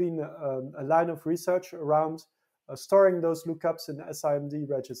has been a line of research around storing those lookups in SIMD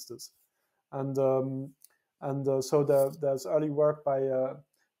registers. And so there's early work by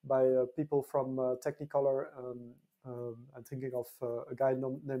people from Technicolor. I'm thinking of a guy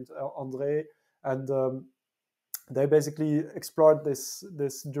named André, and they basically explored this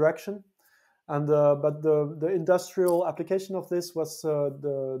direction. And but the industrial application of this was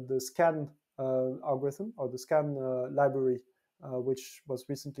the scan algorithm, or the scan library, which was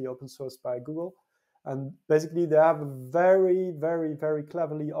recently open sourced by Google. And basically, they have a very, very, very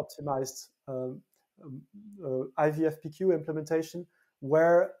cleverly optimized IVF-PQ implementation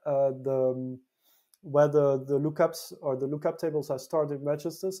where the lookups or the lookup tables are stored in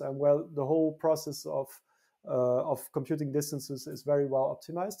registers, and where the whole process of computing distances is very well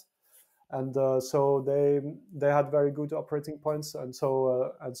optimized. And so they had very good operating points, and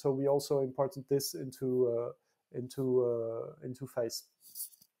so we also imported this into Faiss.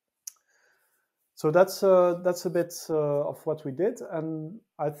 So that's a bit of what we did, and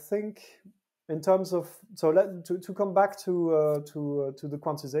I think in terms of to come back to the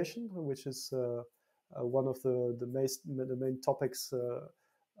quantization, which is one of the main topics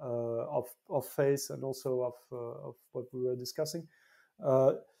of Faiss, and also of what we were discussing.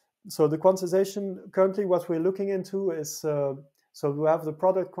 So the quantization, currently what we're looking into is, so we have the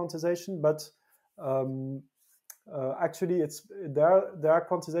product quantization, but actually there are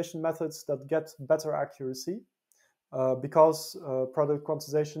quantization methods that get better accuracy because product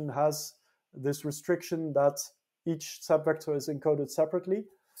quantization has this restriction that each subvector is encoded separately.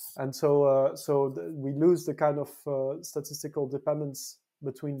 And so we lose the kind of statistical dependence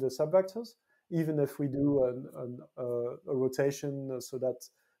between the subvectors, even if we do a rotation so that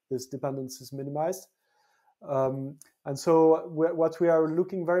this dependence is minimized. And so what we are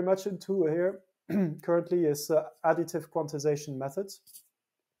looking very much into here currently is additive quantization methods.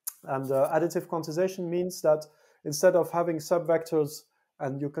 And additive quantization means that instead of having subvectors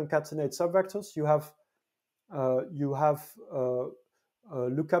and you concatenate subvectors, you have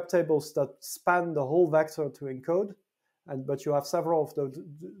lookup tables that span the whole vector to encode, but you have several of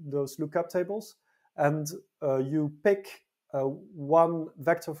those lookup tables, and you pick one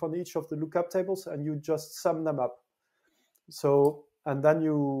vector from each of the lookup tables, and you just sum them up. So, and then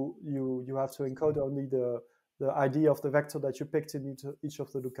you have to encode only the ID of the vector that you picked in each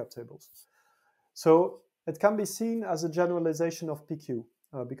of the lookup tables. So it can be seen as a generalization of PQ,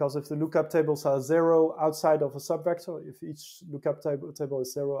 because if the lookup tables are 0 outside of a subvector, if each lookup table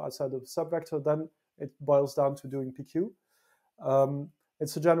is 0 outside of a subvector, then it boils down to doing PQ.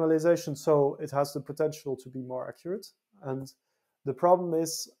 It's a generalization, so it has the potential to be more accurate. And the problem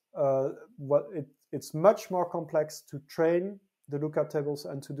is it's much more complex to train the lookup tables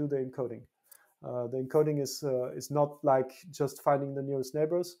and to do the encoding. The encoding is not like just finding the nearest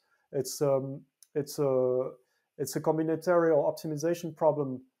neighbors. It's a combinatorial optimization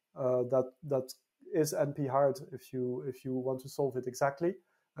problem that is NP hard if you want to solve it exactly,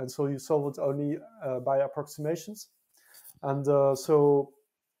 and so you solve it only by approximations. And so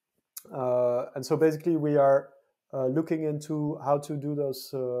basically we are looking into how to do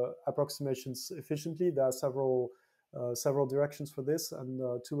those approximations efficiently. There are several directions for this, and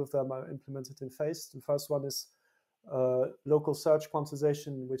 2 of them are implemented in Faiss. The first one is local search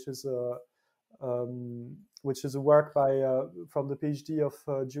quantization, which is a work by from the PhD of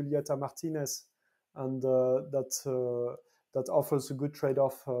Julieta Martinez, and that offers a good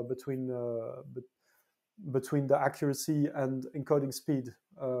trade-off between the accuracy and encoding speed,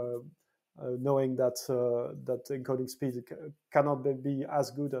 knowing that that encoding speed cannot be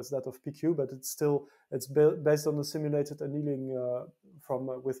as good as that of PQ, but it's based on the simulated annealing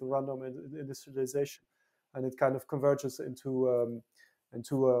with random industrialization, and it kind of converges into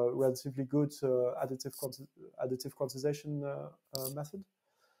a relatively good additive quantization method.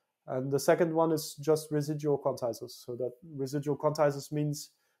 And the second one is just residual quantizers. So that residual quantizers means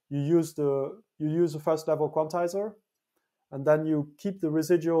you use a first level quantizer, and then you keep the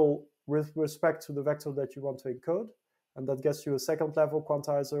residual with respect to the vector that you want to encode, and that gets you a second level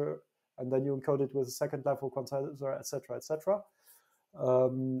quantizer, and then you encode it with a second level quantizer, etc., etc.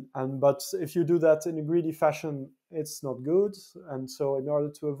 But if you do that in a greedy fashion, it's not good. And so in order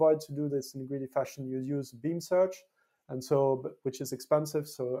to avoid to do this in a greedy fashion, you use beam search, and so which is expensive.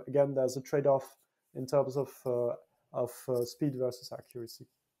 So again, there's a trade-off in terms of speed versus accuracy.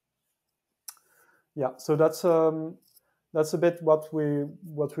 Yeah, so that's a bit what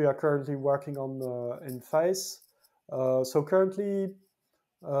we are currently working on in Faiss. So currently,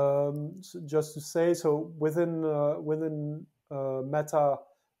 just to say, so within Meta,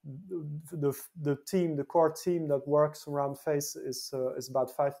 the core team that works around Faiss is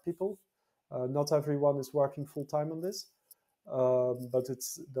about 5 people. Not everyone is working full time on this, but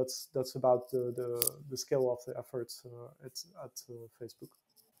that's about the scale of the efforts it's at Facebook.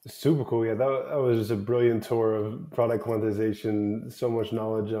 Super cool. Yeah, that was just a brilliant tour of product quantization. So much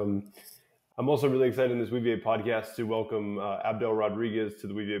knowledge. I'm also really excited in this Weaviate podcast to welcome Abdel Rodriguez to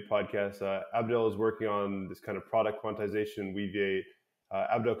the Weaviate podcast. Abdel is working on this kind of product quantization in Weaviate.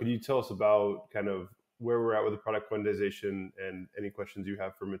 Abdel, could you tell us about kind of where we're at with the product quantization and any questions you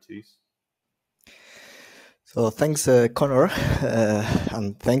have for Matthijs? So thanks, Connor,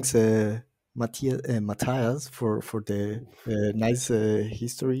 and thanks, Matthijs, for the nice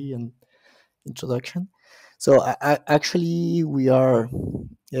history and introduction. So actually, we are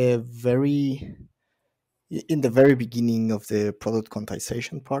very in the very beginning of the product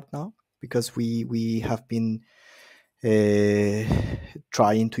quantization part now, because we have been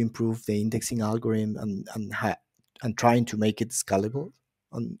trying to improve the indexing algorithm and trying to make it scalable.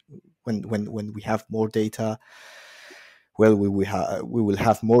 When we have more data, well, we will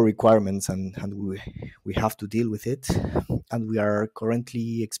have more requirements, and we have to deal with it. And we are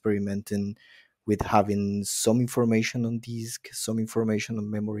currently experimenting with having some information on disk, some information on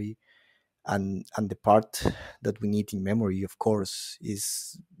memory, and the part that we need in memory, of course,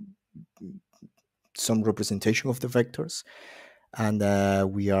 is some representation of the vectors. And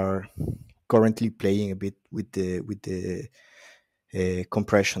we are currently playing a bit with the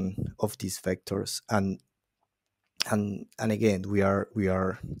compression of these vectors, and again, we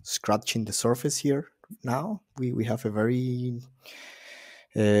are scratching the surface here now. We have a very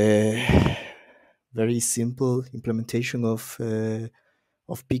very simple implementation of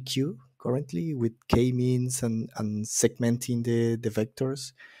PQ currently, with k-means and segmenting the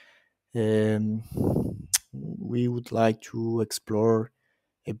vectors. We would like to explore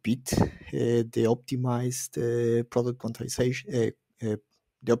a bit the optimized product quantization, the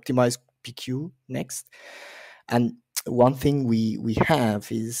optimized PQ next. And one problem we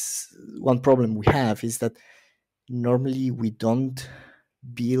have is that normally we don't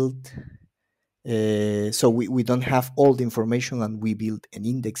build, so we don't have all the information and we build an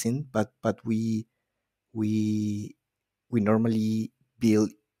indexing, but we normally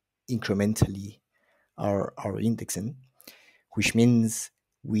build incrementally our indexing, which means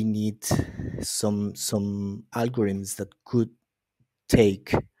we need some algorithms that could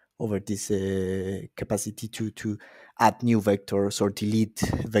take over this capacity to add new vectors or delete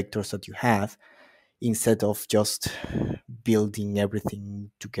vectors that you have, instead of just building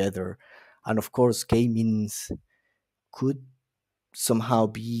everything together. And of course, k-means could somehow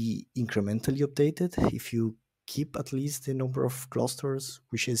be incrementally updated if you keep at least the number of clusters,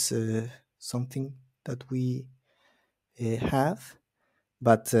 which is something that we have.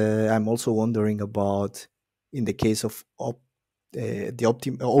 But I'm also wondering about, in the case of the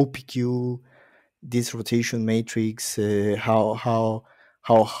OPQ, this rotation matrix, how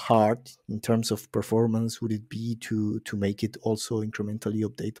hard in terms of performance would it be to make it also incrementally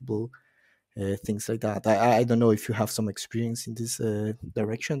updatable, things like that. I don't know if you have some experience in this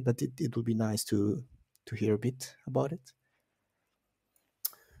direction, but it would be nice to hear a bit about it.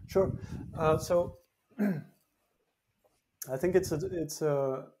 Sure. So I think it's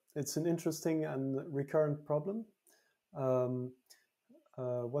an interesting and recurrent problem.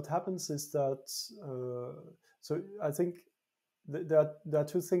 What happens is that so I think there are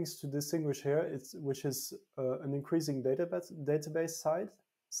two things to distinguish here. Which is an increasing database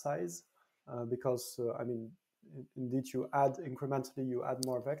size, because I mean, indeed, you add incrementally, you add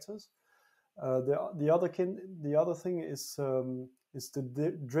more vectors. The other thing is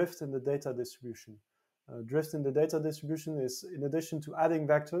the drift in the data distribution. Drift in the data distribution is, in addition to adding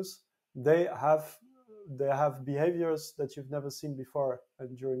vectors, they have behaviors that you've never seen before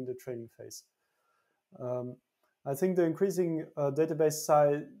during the training phase. I think the increasing database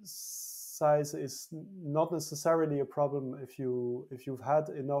size is not necessarily a problem if you've had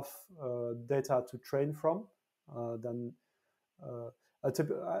enough data to train from. Then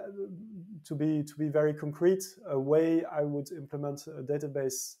to be very concrete, a way I would implement a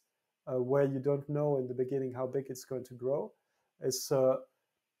database where you don't know in the beginning how big it's going to grow is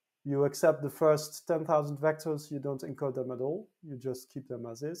you accept the first 10,000 vectors, you don't encode them at all, you just keep them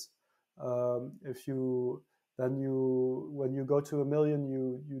as is. When you go to 1 million,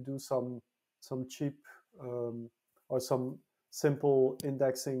 you do some cheap or some simple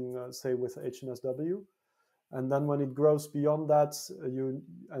indexing, say with HNSW. And then when it grows beyond that,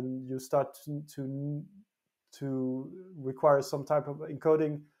 you start to require some type of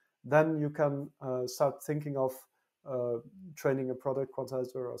encoding, then you can start thinking of training a product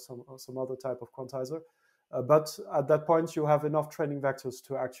quantizer or some other type of quantizer. But at that point, you have enough training vectors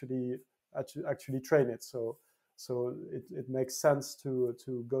to actually actually train it. So it makes sense to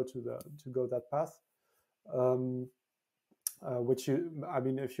go that path. Which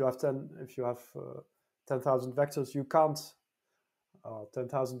if you have 10,000 vectors, you can't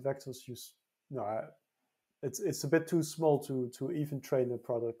 10,000 vectors. It's a bit too small to even train a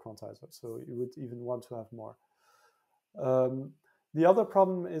product quantizer. So you would even want to have more. The other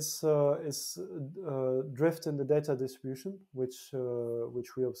problem is drift in the data distribution, which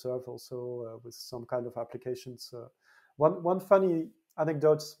we observe also with some kind of applications. One funny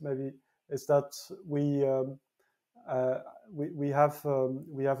anecdote maybe is that we have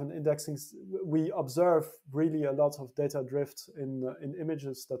an indexing. We observe really a lot of data drift in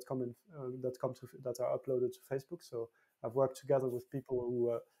images that that are uploaded to Facebook. So I've worked together with people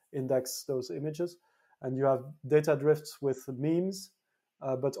who index those images, and you have data drifts with memes,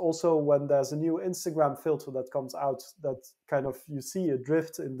 but also when there's a new Instagram filter that comes out, that kind of you see a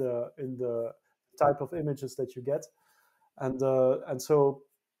drift in the type of images that you get, and so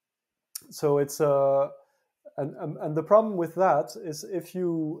it's and the problem with that is if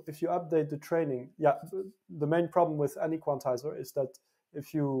you update the training, the main problem with any quantizer is that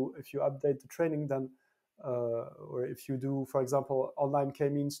if you update the training, then or if you do, for example, online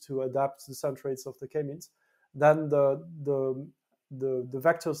k-means to adapt the centroids of the k-means, then the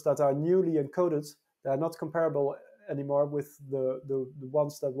vectors that are newly encoded, they are not comparable anymore with the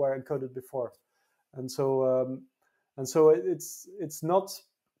ones that were encoded before, and so it's not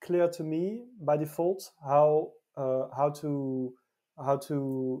clear to me by default how to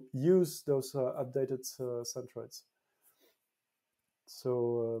use those updated centroids.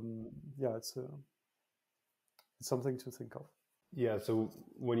 So it's something to think of. Yeah, so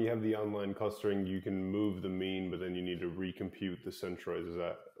when you have the online clustering, you can move the mean, but then you need to recompute the centroids. Is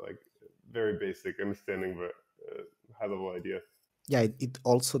that like very basic understanding, but high-level idea? Yeah, it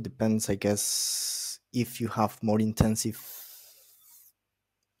also depends, I guess, if you have more intensive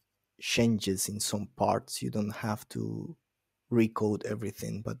changes in some parts, you don't have to recode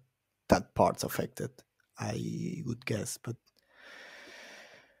everything, but that part's affected, I would guess. But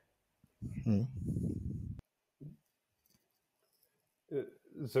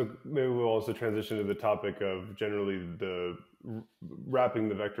So maybe we'll also transition to the topic of generally the wrapping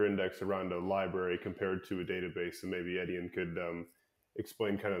the vector index around a library compared to a database. And maybe Etienne could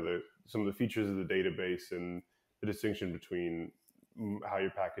explain kind of some of the features of the database and the distinction between how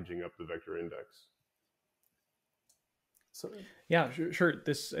you're packaging up the vector index. So yeah, sure.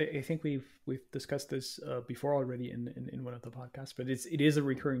 This, I think we've discussed this before already in one of the podcasts, but it is a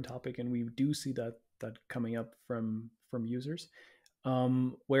recurring topic, and we do see that coming up from users.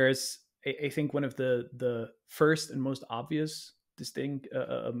 Whereas I think one of the first and most obvious distinct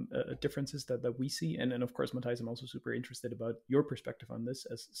differences that we see, and of course, Matthijs, I'm also super interested about your perspective on this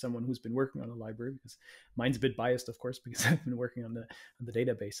as someone who's been working on a library, because mine's a bit biased, of course, because I've been working on the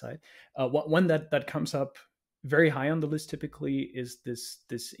database side. One that comes up very high on the list typically is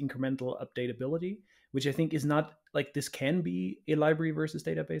this incremental updatability, which I think is not like, this can be a library versus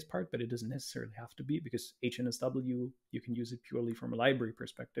database part, but it doesn't necessarily have to be, because HNSW, you can use it purely from a library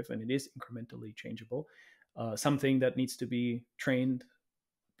perspective, and it is incrementally changeable. Something that needs to be trained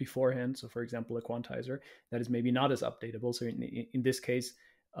beforehand, so for example, a quantizer, that is maybe not as updatable. So in this case,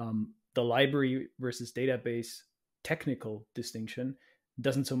 the library versus database technical distinction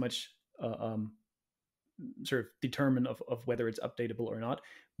doesn't so much sort of determine of whether it's updatable or not,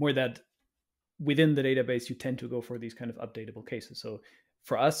 more that within the database, you tend to go for these kind of updatable cases. So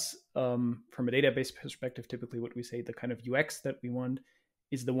for us, from a database perspective, typically what we say, the kind of UX that we want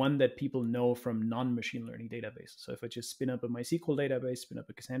is the one that people know from non-machine learning databases. So if I just spin up a MySQL database, spin up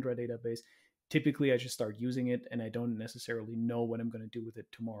a Cassandra database, typically I just start using it, and I don't necessarily know what I'm going to do with it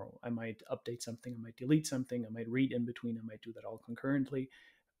tomorrow. I might update something, I might delete something, I might read in between, I might do that all concurrently.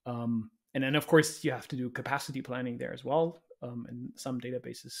 And then, of course, you have to do capacity planning there as well. And some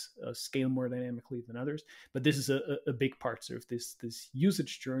databases scale more dynamically than others. But this is a big part, sort of this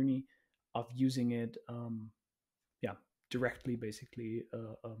usage journey of using it, directly, basically,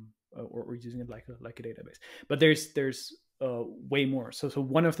 or using it like a database. But there's way more. So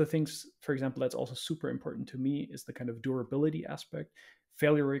one of the things, for example, that's also super important to me is the kind of durability aspect.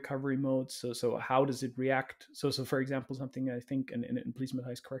 Failure recovery modes. So how does it react? So for example, something I think, and please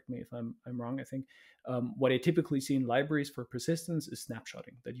Matthijs, correct me if I'm wrong, I think what I typically see in libraries for persistence is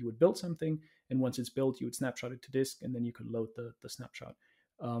snapshotting, that you would build something, and once it's built, you would snapshot it to disk, and then you could load the snapshot.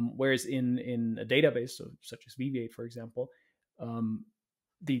 Whereas in a database, so such as Weaviate, for example,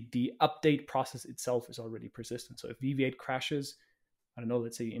 the update process itself is already persistent. So if Weaviate crashes, I don't know,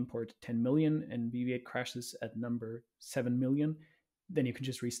 let's say you import 10 million and Weaviate crashes at number 7 million, then you can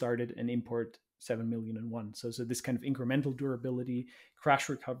just restart it and import 7,000,001. So this kind of incremental durability, crash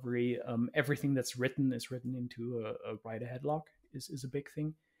recovery, everything that's written is written into a write-ahead lock is a big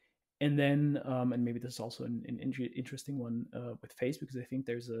thing. And then, and maybe this is also an interesting one with Faiss, because I think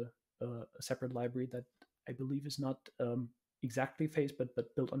there's a separate library that I believe is not exactly Faiss,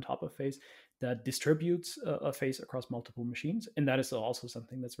 but built on top of Faiss, that distributes a Faiss across multiple machines, and that is also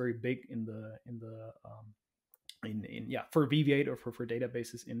something that's very big in for Weaviate or for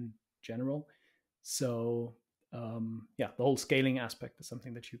databases in general. So the whole scaling aspect is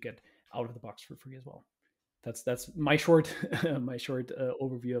something that you get out of the box for free as well. That's my short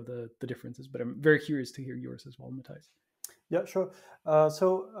overview of the differences, but I'm very curious to hear yours as well, Matthijs. Yeah, sure.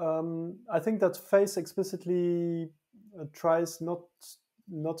 I think that Faiss explicitly tries not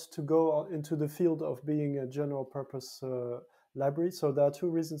to go into the field of being a general purpose library. So there are two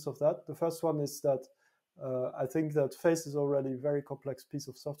reasons of that. The first one is that I think that Faiss is already a very complex piece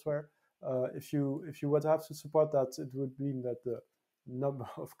of software. If you would have to support that, it would mean that the number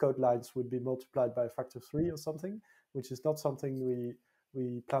of code lines would be multiplied by a factor of 3 or something, which is not something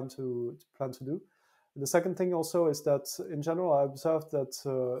we plan to do. The second thing also is that in general, I observed that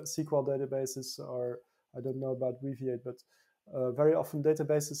SQL databases are, I don't know about Weaviate, but very often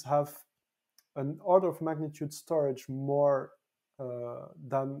databases have an order of magnitude storage more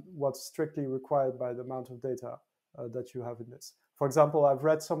than what's strictly required by the amount of data that you have in this. For example, I've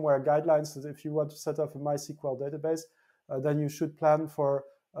read somewhere guidelines that if you want to set up a MySQL database, then you should plan for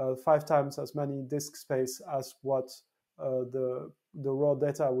 5 times as many disk space as what the raw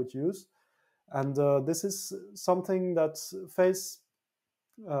data would use. And this is something that Faiss,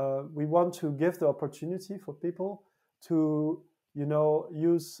 we want to give the opportunity for people to,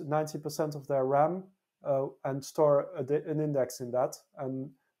 use 90% of their RAM and store an index in that, and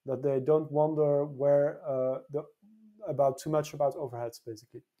that they don't wonder about too much about overheads,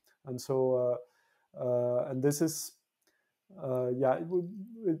 basically. And so, and this is,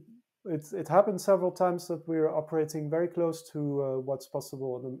 it happened several times that we're operating very close to what's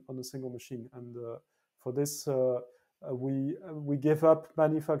possible on a single machine. And for this, we give up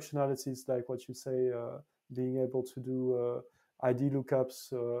many functionalities, like what you say, being able to do ID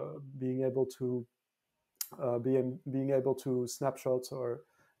lookups, being able to snapshot or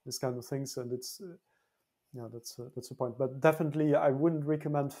this kind of things. And it's that's the point. But definitely, I wouldn't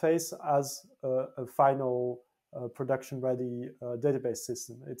recommend Faiss as a final production-ready database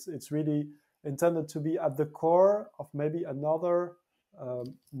system. It's really intended to be at the core of maybe another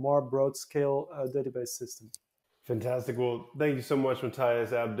more broad-scale database system. Fantastic. Well, thank you so much,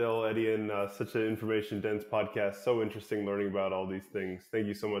 Matthijs, Abdel, Etienne. Such an information-dense podcast. So interesting learning about all these things. Thank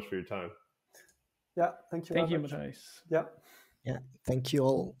you so much for your time. Yeah, thank you. Thank you, Matthijs. Yeah. Yeah, thank you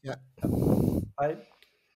all. Yeah. Bye.